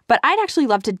 But I'd actually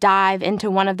love to dive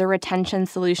into one of the retention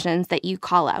solutions that you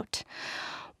call out.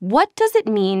 What does it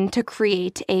mean to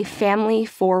create a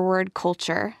family-forward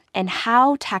culture, and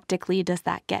how tactically does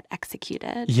that get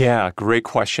executed? Yeah, great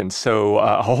question. So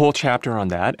a whole chapter on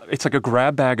that. It's like a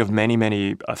grab bag of many,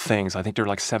 many things. I think there are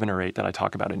like 7 or 8 that I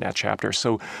talk about in that chapter.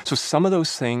 So some of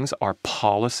those things are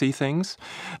policy things.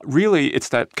 Really, it's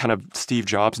that kind of Steve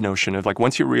Jobs notion of like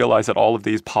once you realize that all of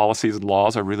these policies and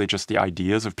laws are really just the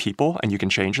ideas of people and you can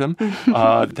change them,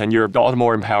 then you're all the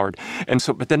more empowered. And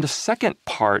so, but then the second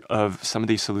part of some of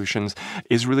these solutions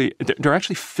is really, they're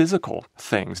actually physical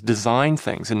things, design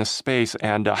things in the space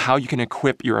and how you can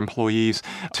equip your employees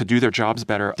to do their jobs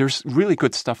better. There's really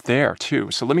good stuff there too.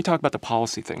 So let me talk about the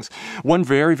policy things. One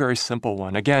very, very simple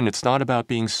one. Again, it's not about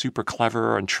being super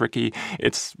clever and tricky.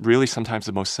 It's really sometimes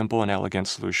the most simple and elegant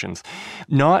solutions.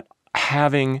 Not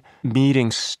having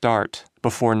meetings start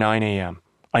before 9 a.m.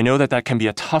 I know that that can be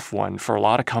a tough one for a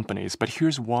lot of companies, but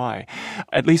here's why.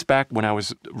 At least back when I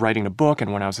was writing a book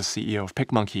and when I was the CEO of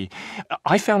PicMonkey,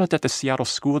 I found out that the Seattle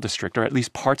School District, or at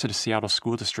least parts of the Seattle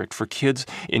School District for kids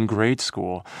in grade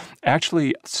school,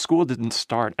 actually school didn't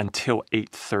start until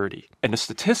 8:30. And the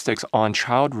statistics on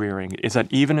child rearing is that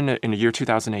even in the year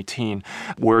 2018,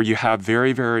 where you have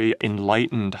very, very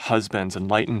enlightened husbands,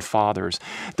 enlightened fathers,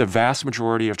 the vast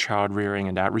majority of child rearing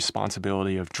and that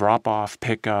responsibility of drop off,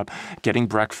 pick up, getting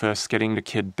breakfast, getting the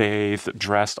kid bathed,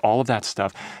 dressed, all of that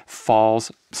stuff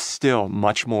falls still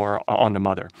much more on the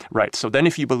mother, right? So then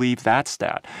if you believe that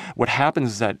stat, what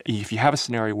happens is that if you have a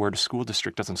scenario where the school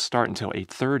district doesn't start until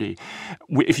 8:30,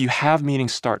 if you have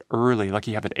meetings start early, like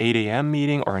you have an 8 a.m.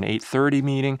 meeting or an 8:30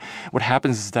 meeting, what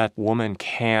happens is that woman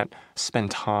can't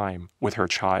spend time with her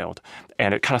child.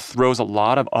 And it kind of throws a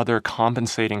lot of other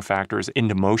compensating factors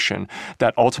into motion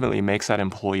that ultimately makes that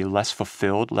employee less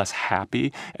fulfilled, less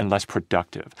happy, and less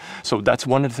productive. So that's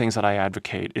one of the things that I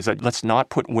advocate is that let's not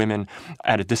put women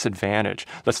at a disadvantage.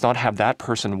 Let's not have that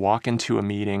person walk into a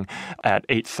meeting at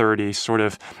 8:30, sort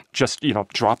of just,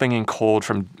 dropping in cold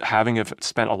from having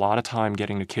spent a lot of time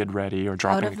getting the kid ready or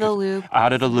dropping out of the loop.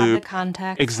 Out of the loop. The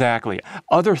context. Exactly.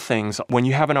 Other things, when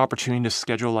you have an opportunity to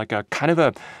schedule like a kind of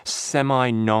a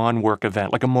semi-non-work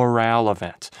event, like a morale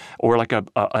event or like an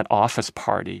office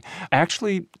party,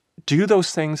 actually do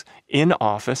those things in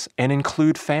office and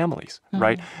include families,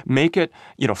 right? Make it,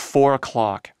 4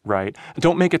 o'clock, right?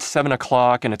 Don't make it 7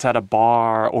 o'clock and it's at a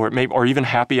bar or even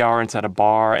happy hour and it's at a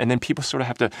bar. And then people sort of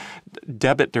have to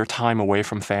debit their time away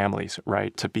from families,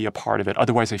 right? To be a part of it.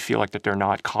 Otherwise, they feel like that they're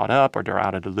not caught up or they're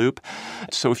out of the loop.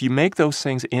 So if you make those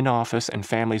things in office and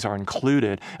families are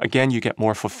included, again, you get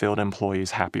more fulfilled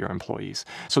employees, happier employees.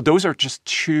 So those are just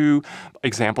 2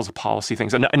 examples of policy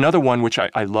things. And another one, which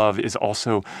I love, is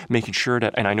also making sure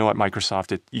that, and I know at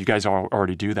Microsoft, you guys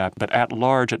already do that, but at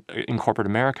large in corporate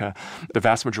America, the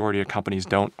vast majority of companies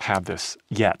don't have this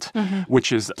yet,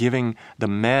 which is giving the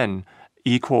men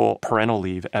equal parental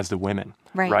leave as the women.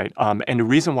 Right. And the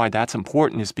reason why that's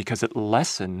important is because it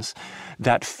lessens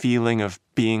that feeling of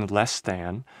being less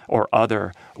than or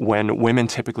other when women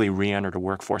typically re-enter the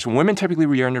workforce. When women typically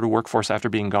re-enter the workforce after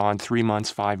being gone 3 months,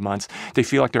 5 months, they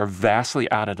feel like they're vastly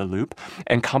out of the loop.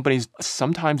 And companies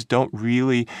sometimes don't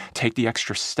really take the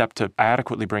extra step to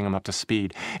adequately bring them up to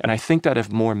speed. And I think that if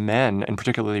more men, and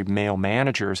particularly male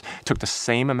managers, took the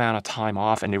same amount of time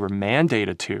off and they were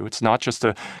mandated to, it's not just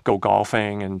to go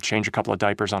golfing and change a couple of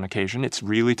diapers on occasion, it's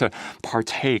really to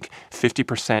partake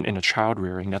 50% in a child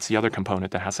rearing. That's the other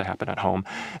component that has to happen at home.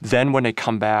 Then when they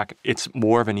come back, it's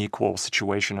more of an equal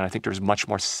situation. And I think there's much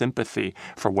more sympathy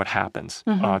for what happens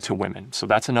to women. So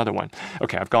that's another one.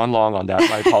 Okay, I've gone long on that.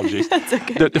 My apologies. That's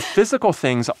okay. The physical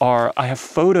things are, I have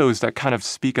photos that kind of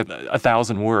speak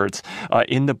 1,000 words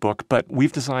in the book, but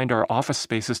we've designed our office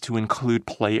spaces to include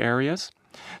play areas.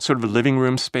 sort of living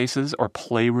room spaces or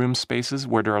playroom spaces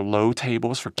where there are low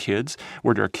tables for kids,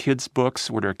 where there are kids' books,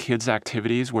 where there are kids'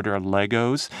 activities, where there are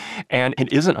Legos. And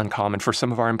it isn't uncommon for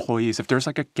some of our employees, if there's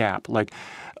like a gap, like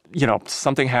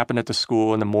something happened at the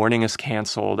school and the morning is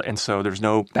canceled, and so there's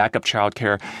no backup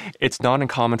childcare. It's not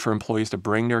uncommon for employees to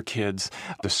bring their kids,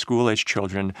 the school-age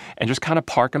children, and just kind of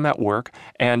park them at work,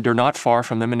 and they're not far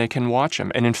from them and they can watch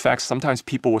them. And in fact, sometimes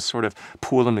people will sort of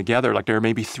pool them together. Like there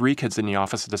may be 3 kids in the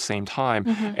office at the same time,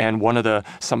 and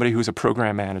somebody who's a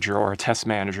program manager or a test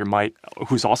manager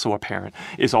who's also a parent,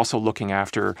 is also looking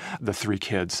after the 3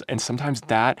 kids. And sometimes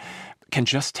that can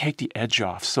just take the edge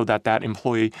off so that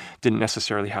employee didn't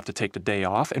necessarily have to take the day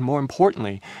off. And more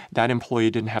importantly, that employee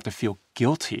didn't have to feel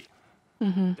guilty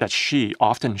that she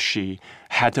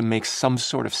had to make some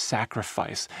sort of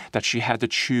sacrifice, that she had to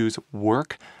choose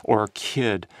work or a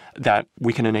kid, that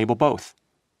we can enable both.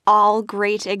 All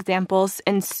great examples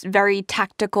and very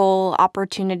tactical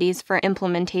opportunities for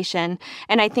implementation.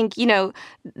 And I think,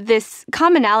 this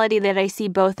commonality that I see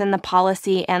both in the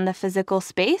policy and the physical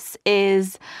space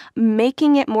is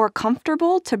making it more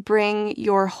comfortable to bring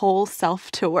your whole self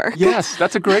to work. Yes,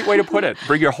 that's a great way to put it.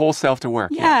 Bring your whole self to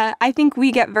work. Yeah, I think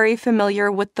we get very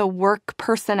familiar with the work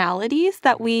personalities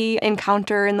that we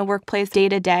encounter in the workplace day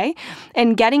to day,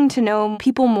 and getting to know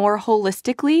people more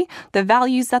holistically, the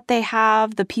values that they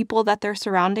have, the people that they're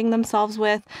surrounding themselves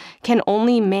with, can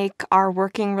only make our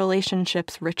working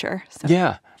relationships richer. So.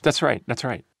 Yeah, that's right. That's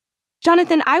right.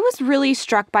 Jonathan, I was really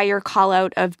struck by your call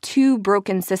out of 2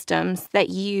 broken systems that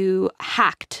you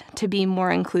hacked to be more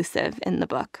inclusive in the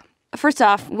book. First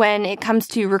off, when it comes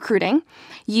to recruiting,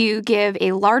 you give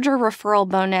a larger referral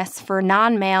bonus for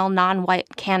non-male,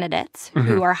 non-white candidates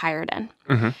who are hired in.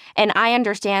 And I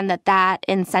understand that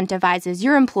incentivizes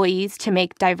your employees to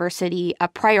make diversity a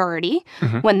priority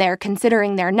when they're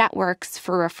considering their networks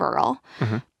for referral.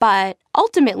 But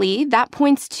ultimately, that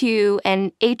points to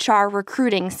an HR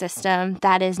recruiting system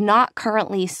that is not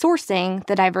currently sourcing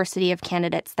the diversity of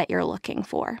candidates that you're looking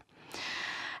for.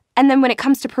 And then when it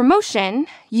comes to promotion,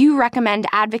 you recommend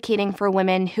advocating for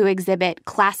women who exhibit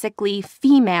classically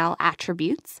female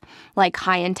attributes, like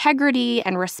high integrity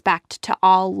and respect to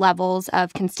all levels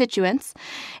of constituents,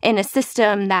 in a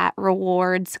system that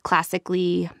rewards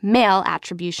classically male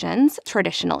attributions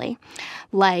traditionally,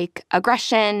 like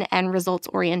aggression and results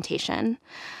orientation.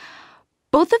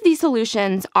 Both of these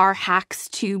solutions are hacks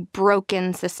to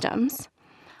broken systems.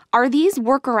 Are these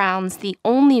workarounds the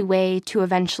only way to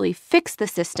eventually fix the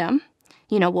system?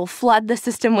 We'll flood the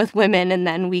system with women and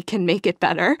then we can make it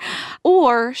better.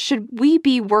 Or should we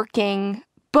be working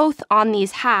both on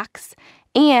these hacks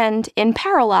and in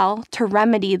parallel to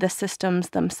remedy the systems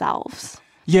themselves?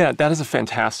 Yeah, that is a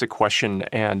fantastic question,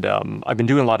 and I've been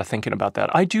doing a lot of thinking about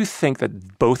that. I do think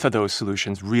that both of those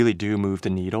solutions really do move the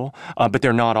needle, but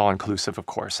they're not all-inclusive, of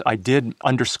course. I did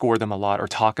underscore them a lot or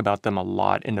talk about them a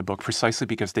lot in the book precisely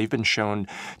because they've been shown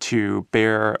to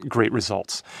bear great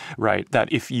results, right?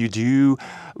 That if you do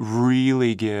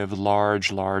really give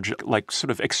large, like sort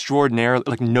of extraordinary,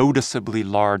 like noticeably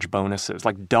large bonuses,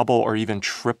 like double or even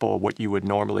triple what you would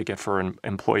normally get for an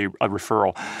employee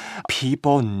referral,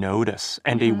 people notice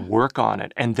and they work on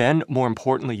it. And then, more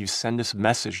importantly, you send this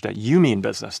message that you mean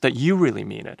business, that you really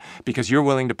mean it, because you're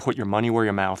willing to put your money where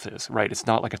your mouth is, right? It's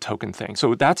not like a token thing.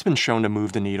 So that's been shown to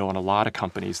move the needle in a lot of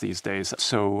companies these days.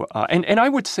 So, and I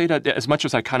would say that as much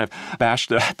as I kind of bashed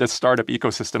the startup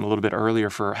ecosystem a little bit earlier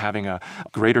for having a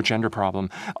greater gender problem,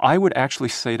 I would actually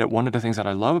say that one of the things that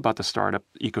I love about the startup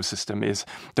ecosystem is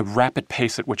the rapid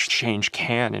pace at which change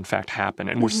can, in fact, happen.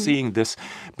 And we're seeing this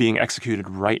being executed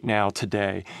right now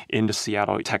today in the Seattle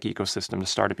tech ecosystem, the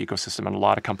startup ecosystem, and a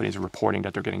lot of companies are reporting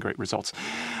that they're getting great results.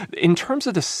 In terms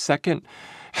of the second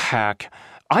hack,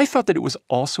 I thought that it was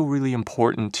also really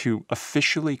important to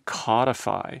officially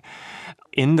codify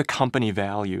in the company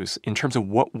values in terms of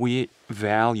what we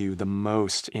value the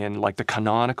most in like the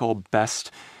canonical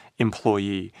best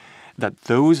employee, that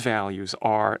those values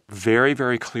are very,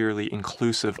 very clearly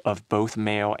inclusive of both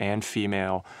male and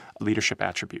female leadership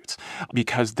attributes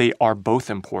because they are both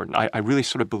important. I really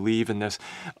sort of believe in this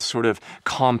sort of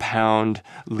compound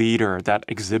leader that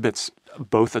exhibits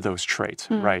both of those traits,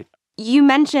 right? You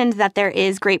mentioned that there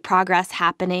is great progress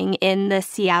happening in the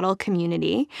Seattle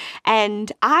community,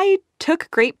 and I took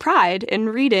great pride in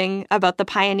reading about the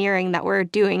pioneering that we're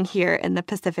doing here in the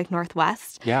Pacific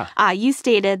Northwest. Yeah. You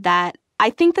stated that I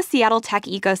think the Seattle tech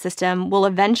ecosystem will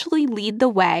eventually lead the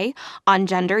way on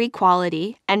gender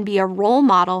equality and be a role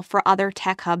model for other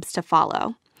tech hubs to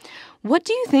follow. What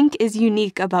do you think is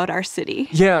unique about our city?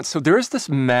 Yeah, so there is this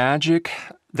magic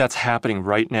that's happening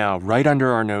right now, right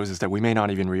under our noses that we may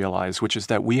not even realize, which is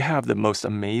that we have the most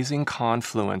amazing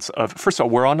confluence of, first of all,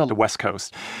 we're on the West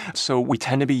Coast. So we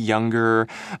tend to be younger.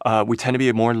 We tend to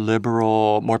be more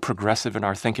liberal, more progressive in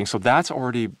our thinking. So that's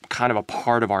already kind of a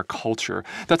part of our culture.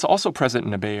 That's also present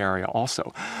in the Bay Area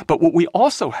also. But what we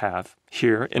also have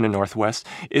here in the Northwest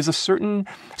is a certain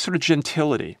sort of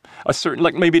gentility, a certain,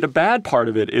 like maybe the bad part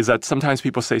of it is that sometimes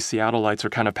people say Seattleites are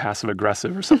kind of passive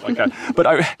aggressive or something like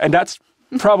that. And that's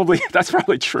probably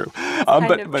true.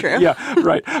 True. Yeah,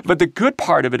 right. But the good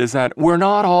part of it is that we're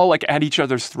not all like at each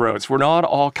other's throats. We're not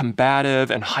all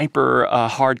combative and hyper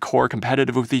hardcore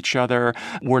competitive with each other.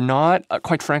 We're not,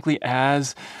 quite frankly,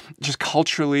 as just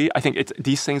culturally, I think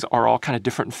these things are all kind of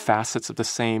different facets of the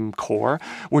same core.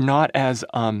 We're not as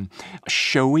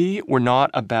showy. We're not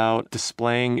about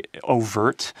displaying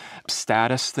overt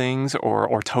status things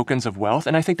or tokens of wealth.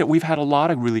 And I think that we've had a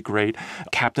lot of really great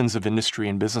captains of industry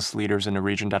and business leaders in the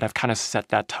region that have kind of set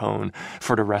that tone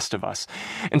for the rest of us.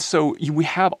 And so we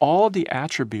have all of the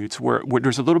attributes where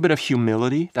there's a little bit of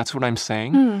humility. That's what I'm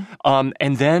saying.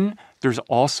 And then there's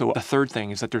also a third thing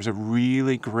is that there's a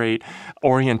really great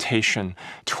orientation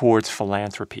towards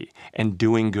philanthropy and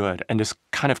doing good. And this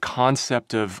kind of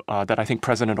concept of that I think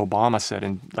President Obama said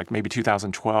in like maybe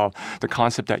 2012, the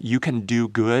concept that you can do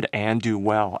good and do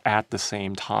well at the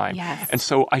same time. Yes. And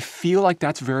so I feel like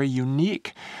that's very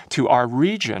unique to our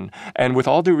region. And with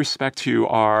all due respect to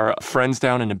our friends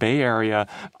down in the Bay Area,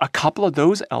 a couple of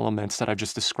those elements that I've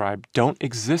just described don't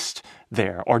exist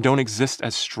there or don't exist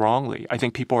as strongly. I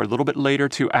think people are a little bit later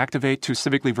to activate to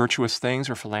civically virtuous things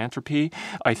or philanthropy.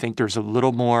 I think there's a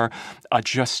little more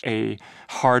just a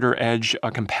harder edge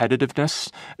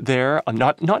competitiveness there,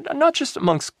 not just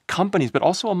amongst companies, but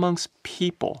also amongst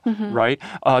people, right?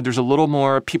 There's a little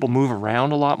more, people move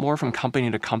around a lot more from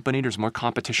company to company. There's more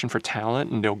competition for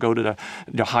talent, and they'll go to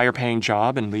the higher paying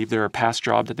job and leave their past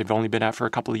job that they've only been at for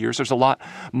a couple of years. There's a lot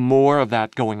more of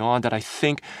that going on that I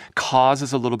think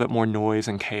causes a little bit more noise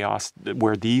and chaos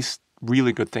where these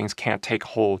really good things can't take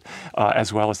hold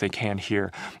as well as they can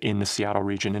here in the Seattle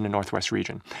region, in the Northwest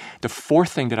region. The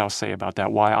fourth thing that I'll say about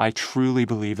that, why I truly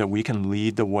believe that we can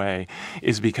lead the way,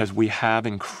 is because we have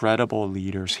incredible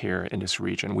leaders here in this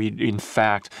region. We, in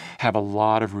fact, have a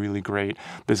lot of really great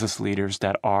business leaders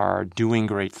that are doing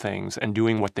great things and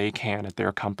doing what they can at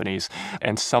their companies.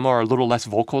 And some are a little less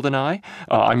vocal than I.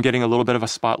 I'm getting a little bit of a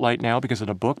spotlight now because of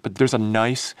the book, but there's a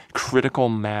nice critical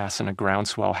mass and a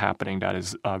groundswell happening that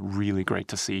is really great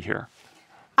to see here.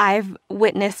 I've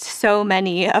witnessed so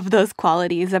many of those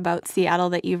qualities about Seattle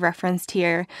that you've referenced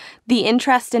here. The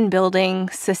interest in building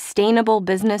sustainable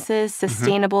businesses,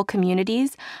 sustainable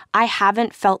communities. I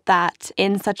haven't felt that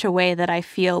in such a way that I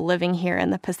feel living here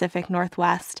in the Pacific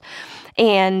Northwest.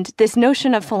 And this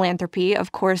notion of philanthropy,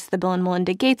 of course, the Bill and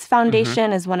Melinda Gates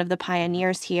Foundation is one of the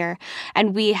pioneers here.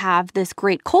 And we have this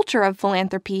great culture of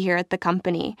philanthropy here at the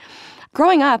company.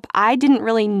 Growing up, I didn't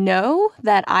really know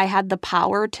that I had the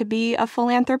power to be a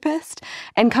philanthropist.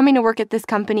 And coming to work at this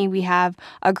company, we have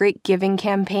a great giving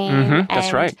campaign.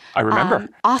 That's right. I remember.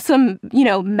 Awesome,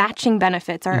 matching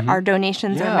benefits. Our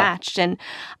donations are matched. And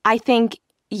I think,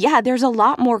 there's a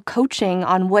lot more coaching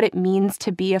on what it means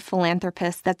to be a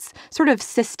philanthropist that's sort of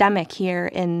systemic here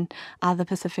in the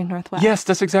Pacific Northwest. Yes,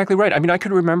 that's exactly right. I mean, I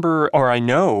could remember, or I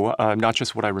know, not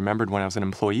just what I remembered when I was an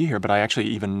employee here, but I actually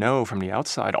even know from the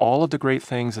outside all of the great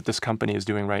things that this company is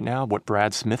doing right now, what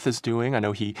Brad Smith is doing. I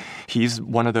know he's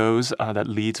one of those that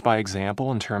leads by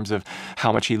example in terms of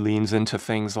how much he leans into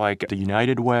things like the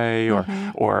United Way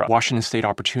or Washington State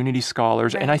Opportunity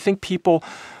Scholars. Right. And I think people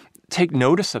take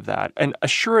notice of that. And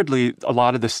assuredly, a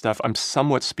lot of this stuff, I'm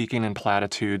somewhat speaking in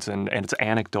platitudes and it's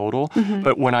anecdotal.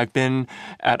 But when I've been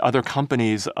at other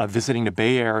companies visiting the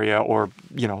Bay Area or,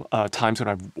 times when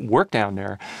I've worked down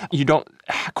there, you don't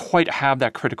quite have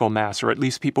that critical mass, or at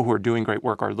least people who are doing great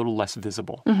work are a little less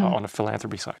visible on the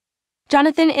philanthropy side.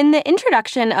 Jonathan, in the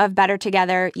introduction of Better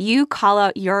Together, you call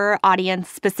out your audience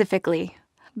specifically.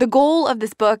 The goal of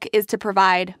this book is to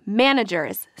provide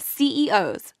managers,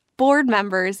 CEOs, board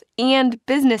members, and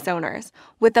business owners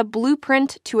with a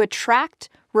blueprint to attract,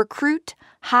 recruit,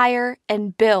 hire,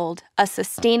 and build a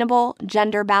sustainable,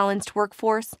 gender-balanced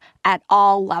workforce at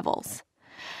all levels.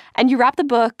 And you wrap the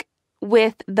book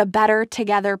with the Better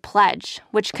Together pledge,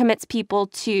 which commits people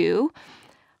to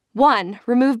 1.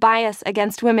 Remove bias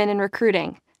against women in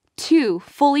recruiting. 2.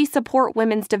 Fully support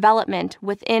women's development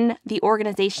within the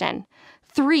organization.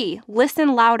 3.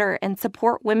 Listen louder and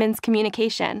support women's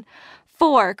communication.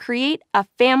 4, create a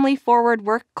family-forward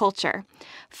work culture.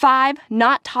 5,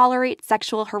 not tolerate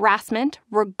sexual harassment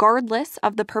regardless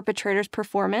of the perpetrator's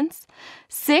performance.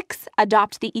 6,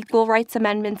 adopt the Equal Rights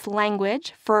Amendment's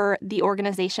language for the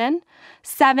organization.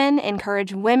 7,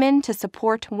 encourage women to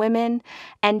support women.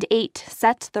 And 8,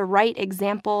 set the right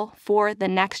example for the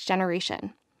next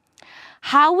generation.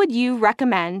 How would you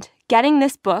recommend getting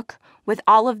this book, with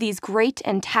all of these great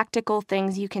and tactical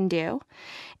things you can do,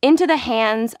 into the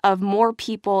hands of more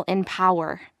people in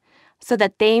power so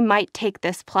that they might take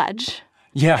this pledge?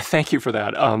 Yeah, thank you for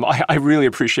that. I really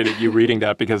appreciated you reading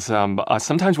that because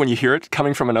sometimes when you hear it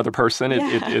coming from another person,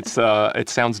 it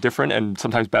sounds different and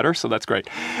sometimes better. So that's great.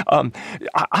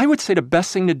 I would say the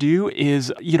best thing to do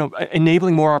is,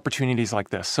 enabling more opportunities like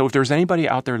this. So if there's anybody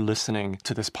out there listening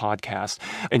to this podcast,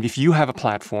 and if you have a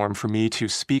platform for me to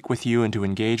speak with you and to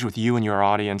engage with you and your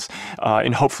audience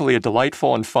in hopefully a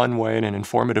delightful and fun way and an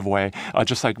informative way,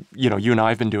 just like, you and I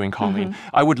have been doing, Colleen,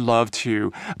 I would love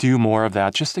to do more of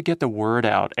that just to get the word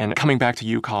out. And coming back to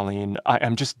you, Colleen, I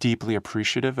am just deeply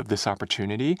appreciative of this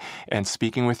opportunity and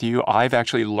speaking with you. I've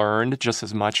actually learned just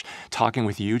as much talking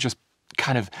with you, just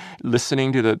kind of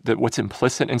listening to the what's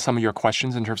implicit in some of your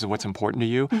questions in terms of what's important to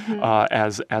you,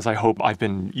 as I hope I've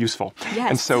been useful. Yes.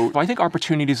 And so I think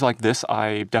opportunities like this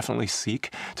I definitely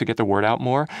seek to get the word out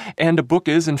more. And the book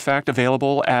is in fact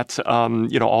available at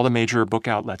all the major book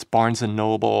outlets, Barnes &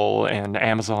 Noble and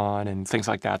Amazon and things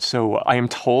like that. So I am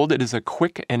told it is a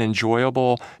quick and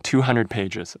enjoyable 200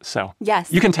 pages. So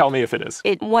yes, you can tell me if it is.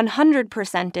 It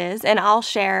 100% is, and I'll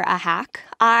share a hack.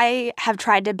 I have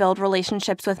tried to build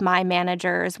relationships with my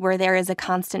managers where there is a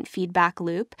constant feedback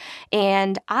loop.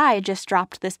 And I just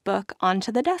dropped this book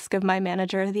onto the desk of my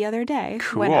manager the other day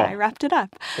when I wrapped it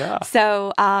up. Yeah.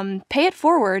 So pay it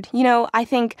forward. I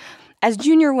think as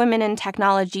junior women in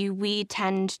technology, we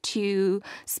tend to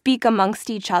speak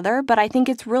amongst each other, but I think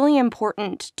it's really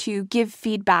important to give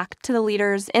feedback to the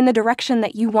leaders in the direction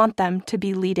that you want them to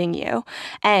be leading you.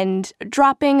 And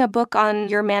dropping a book on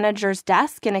your manager's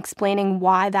desk and explaining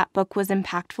why that book was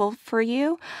impactful for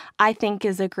you, I think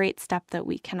is a great step that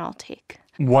we can all take.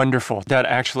 Wonderful. That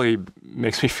actually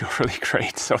makes me feel really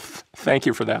great. So thank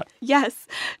you for that. Yes.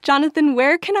 Jonathan,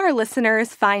 where can our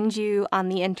listeners find you on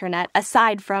the internet,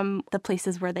 aside from the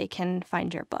places where they can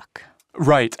find your book?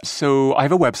 Right. So I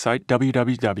have a website,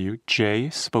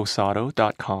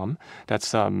 www.jsposato.com.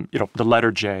 That's, the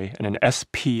letter J and an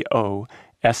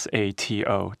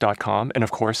SPOSATO.com. And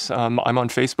of course, I'm on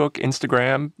Facebook,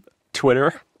 Instagram,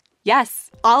 Twitter. Yes,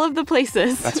 all of the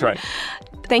places. That's right.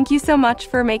 Thank you so much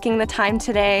for making the time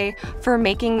today, for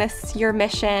making this your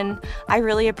mission. I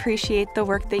really appreciate the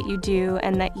work that you do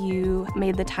and that you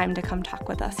made the time to come talk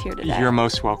with us here today. You're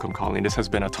most welcome, Colleen. This has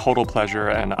been a total pleasure,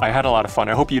 and I had a lot of fun.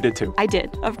 I hope you did too. I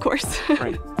did, of course.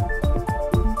 Great.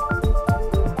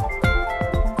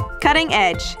 Cutting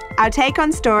Edge, our take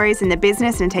on stories in the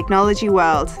business and technology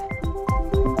world.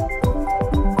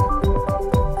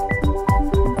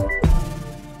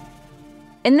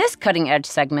 In this Cutting Edge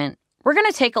segment, we're going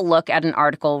to take a look at an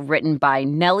article written by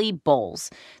Nellie Bowles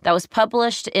that was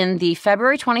published in the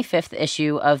February 25th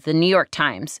issue of the New York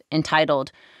Times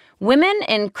entitled, "Women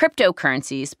in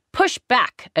Cryptocurrencies Push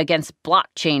Back Against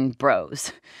Blockchain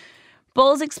Bros."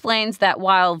 Bowles explains that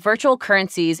while virtual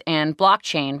currencies and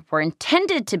blockchain were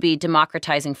intended to be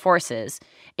democratizing forces,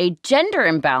 a gender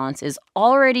imbalance is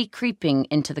already creeping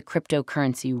into the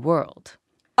cryptocurrency world.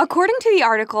 According to the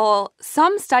article,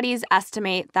 some studies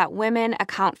estimate that women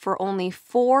account for only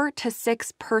 4 to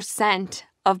 6%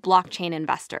 of blockchain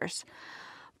investors.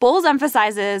 Bowles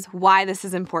emphasizes why this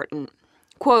is important.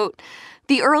 Quote,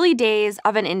 "The early days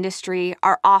of an industry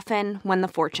are often when the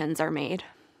fortunes are made."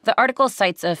 The article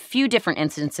cites a few different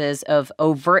instances of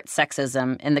overt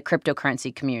sexism in the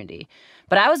cryptocurrency community,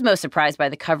 but I was most surprised by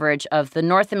the coverage of the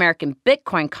North American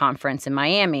Bitcoin Conference in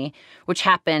Miami, which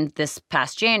happened this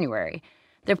past January.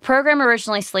 The program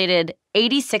originally slated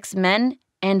 86 men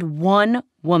and 1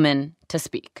 woman to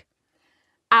speak.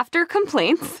 After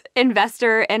complaints,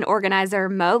 investor and organizer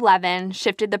Mo Levin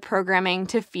shifted the programming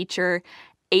to feature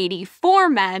 84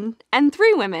 men and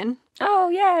 3 women. Oh,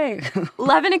 yay!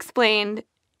 Levin explained,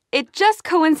 "It just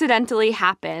coincidentally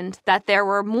happened that there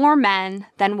were more men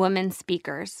than women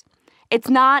speakers. It's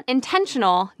not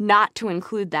intentional not to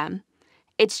include them.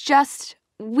 It's just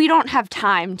we don't have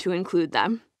time to include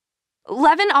them."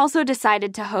 Levin also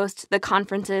decided to host the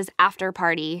conference's after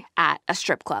party at a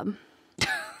strip club.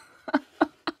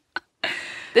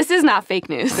 This is not fake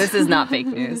news. This is not fake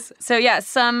news. So yeah,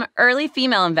 some early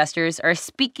female investors are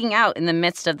speaking out in the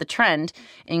midst of the trend,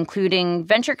 including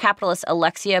venture capitalist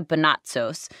Alexia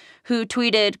Bonatzos, who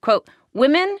tweeted, quote,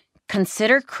 "Women,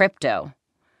 consider crypto."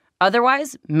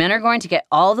 Otherwise, men are going to get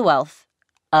all the wealth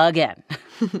again.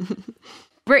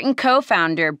 Brit &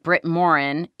 co-founder Britt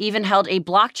Morin even held a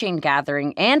blockchain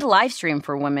gathering and live stream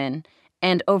for women,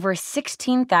 and over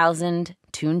 16,000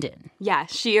 tuned in. Yeah,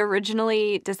 she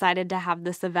originally decided to have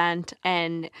this event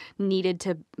and needed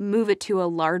to move it to a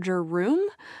larger room.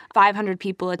 500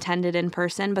 people attended in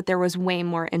person, but there was way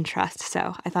more interest,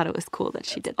 so I thought it was cool that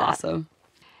she did that. Awesome.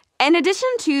 In addition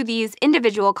to these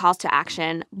individual calls to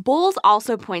action, Bowles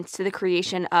also points to the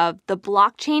creation of the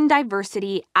Blockchain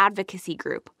Diversity Advocacy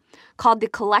Group, called the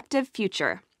Collective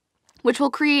Future, which will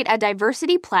create a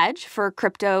diversity pledge for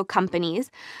crypto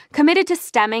companies committed to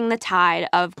stemming the tide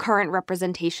of current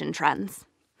representation trends.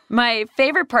 My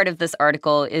favorite part of this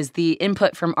article is the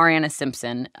input from Ariana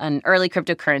Simpson, an early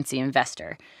cryptocurrency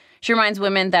investor. She reminds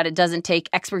women that it doesn't take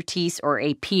expertise or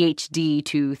a PhD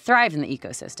to thrive in the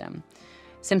ecosystem.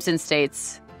 Simpson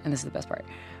states, and this is the best part,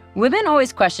 women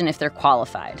always question if they're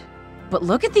qualified. But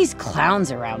look at these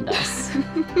clowns around us.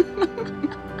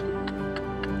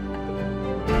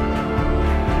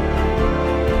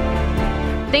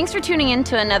 Thanks for tuning in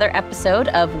to another episode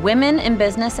of Women in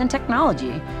Business and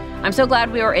Technology. I'm so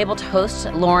glad we were able to host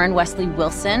Lauren Wesley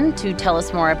Wilson to tell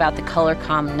us more about the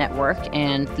ColorComm network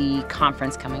and the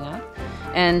conference coming up.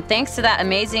 And thanks to that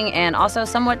amazing and also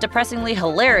somewhat depressingly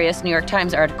hilarious New York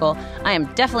Times article, I am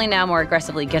definitely now more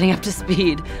aggressively getting up to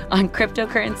speed on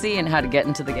cryptocurrency and how to get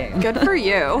into the game. Good for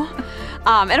you.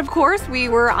 And of course, we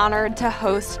were honored to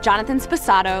host Jonathan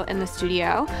Sposato in the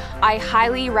studio. I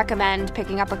highly recommend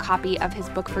picking up a copy of his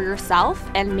book for yourself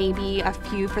and maybe a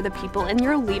few for the people in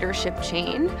your leadership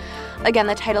chain. Again,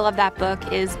 the title of that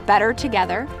book is Better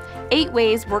Together: 8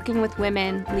 Ways Working with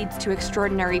Women Leads to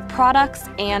Extraordinary Products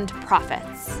and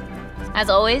Profits. As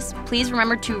always, please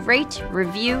remember to rate,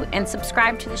 review, and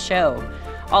subscribe to the show.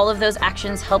 All of those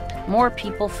actions help more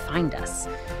people find us.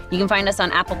 You can find us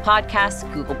on Apple Podcasts,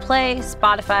 Google Play,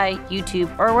 Spotify,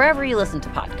 YouTube, or wherever you listen to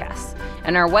podcasts.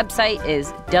 And our website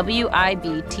is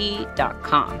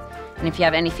wibt.com. And if you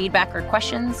have any feedback or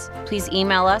questions, please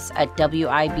email us at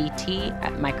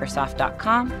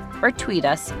wibt@microsoft.com or tweet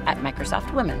us at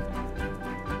MicrosoftWomen.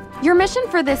 Your mission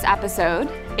for this episode,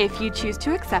 if you choose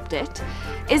to accept it,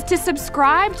 is to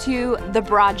subscribe to The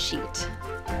Broadsheet.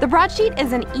 The Broadsheet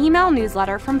is an email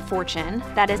newsletter from Fortune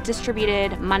that is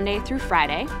distributed Monday through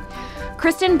Friday.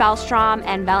 Kristen Bellstrom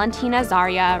and Valentina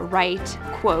Zarya write,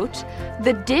 quote,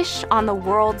 "the dish on the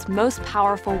world's most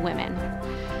powerful women."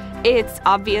 It's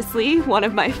obviously one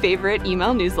of my favorite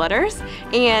email newsletters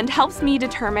and helps me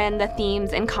determine the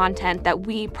themes and content that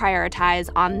we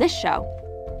prioritize on this show.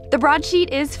 The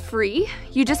Broadsheet is free.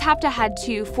 You just have to head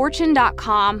to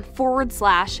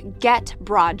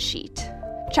fortune.com/get-broadsheet.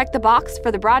 Check the box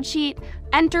for the Broadsheet,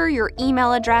 enter your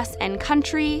email address and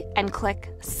country, and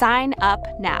click Sign Up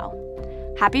Now.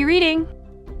 Happy reading!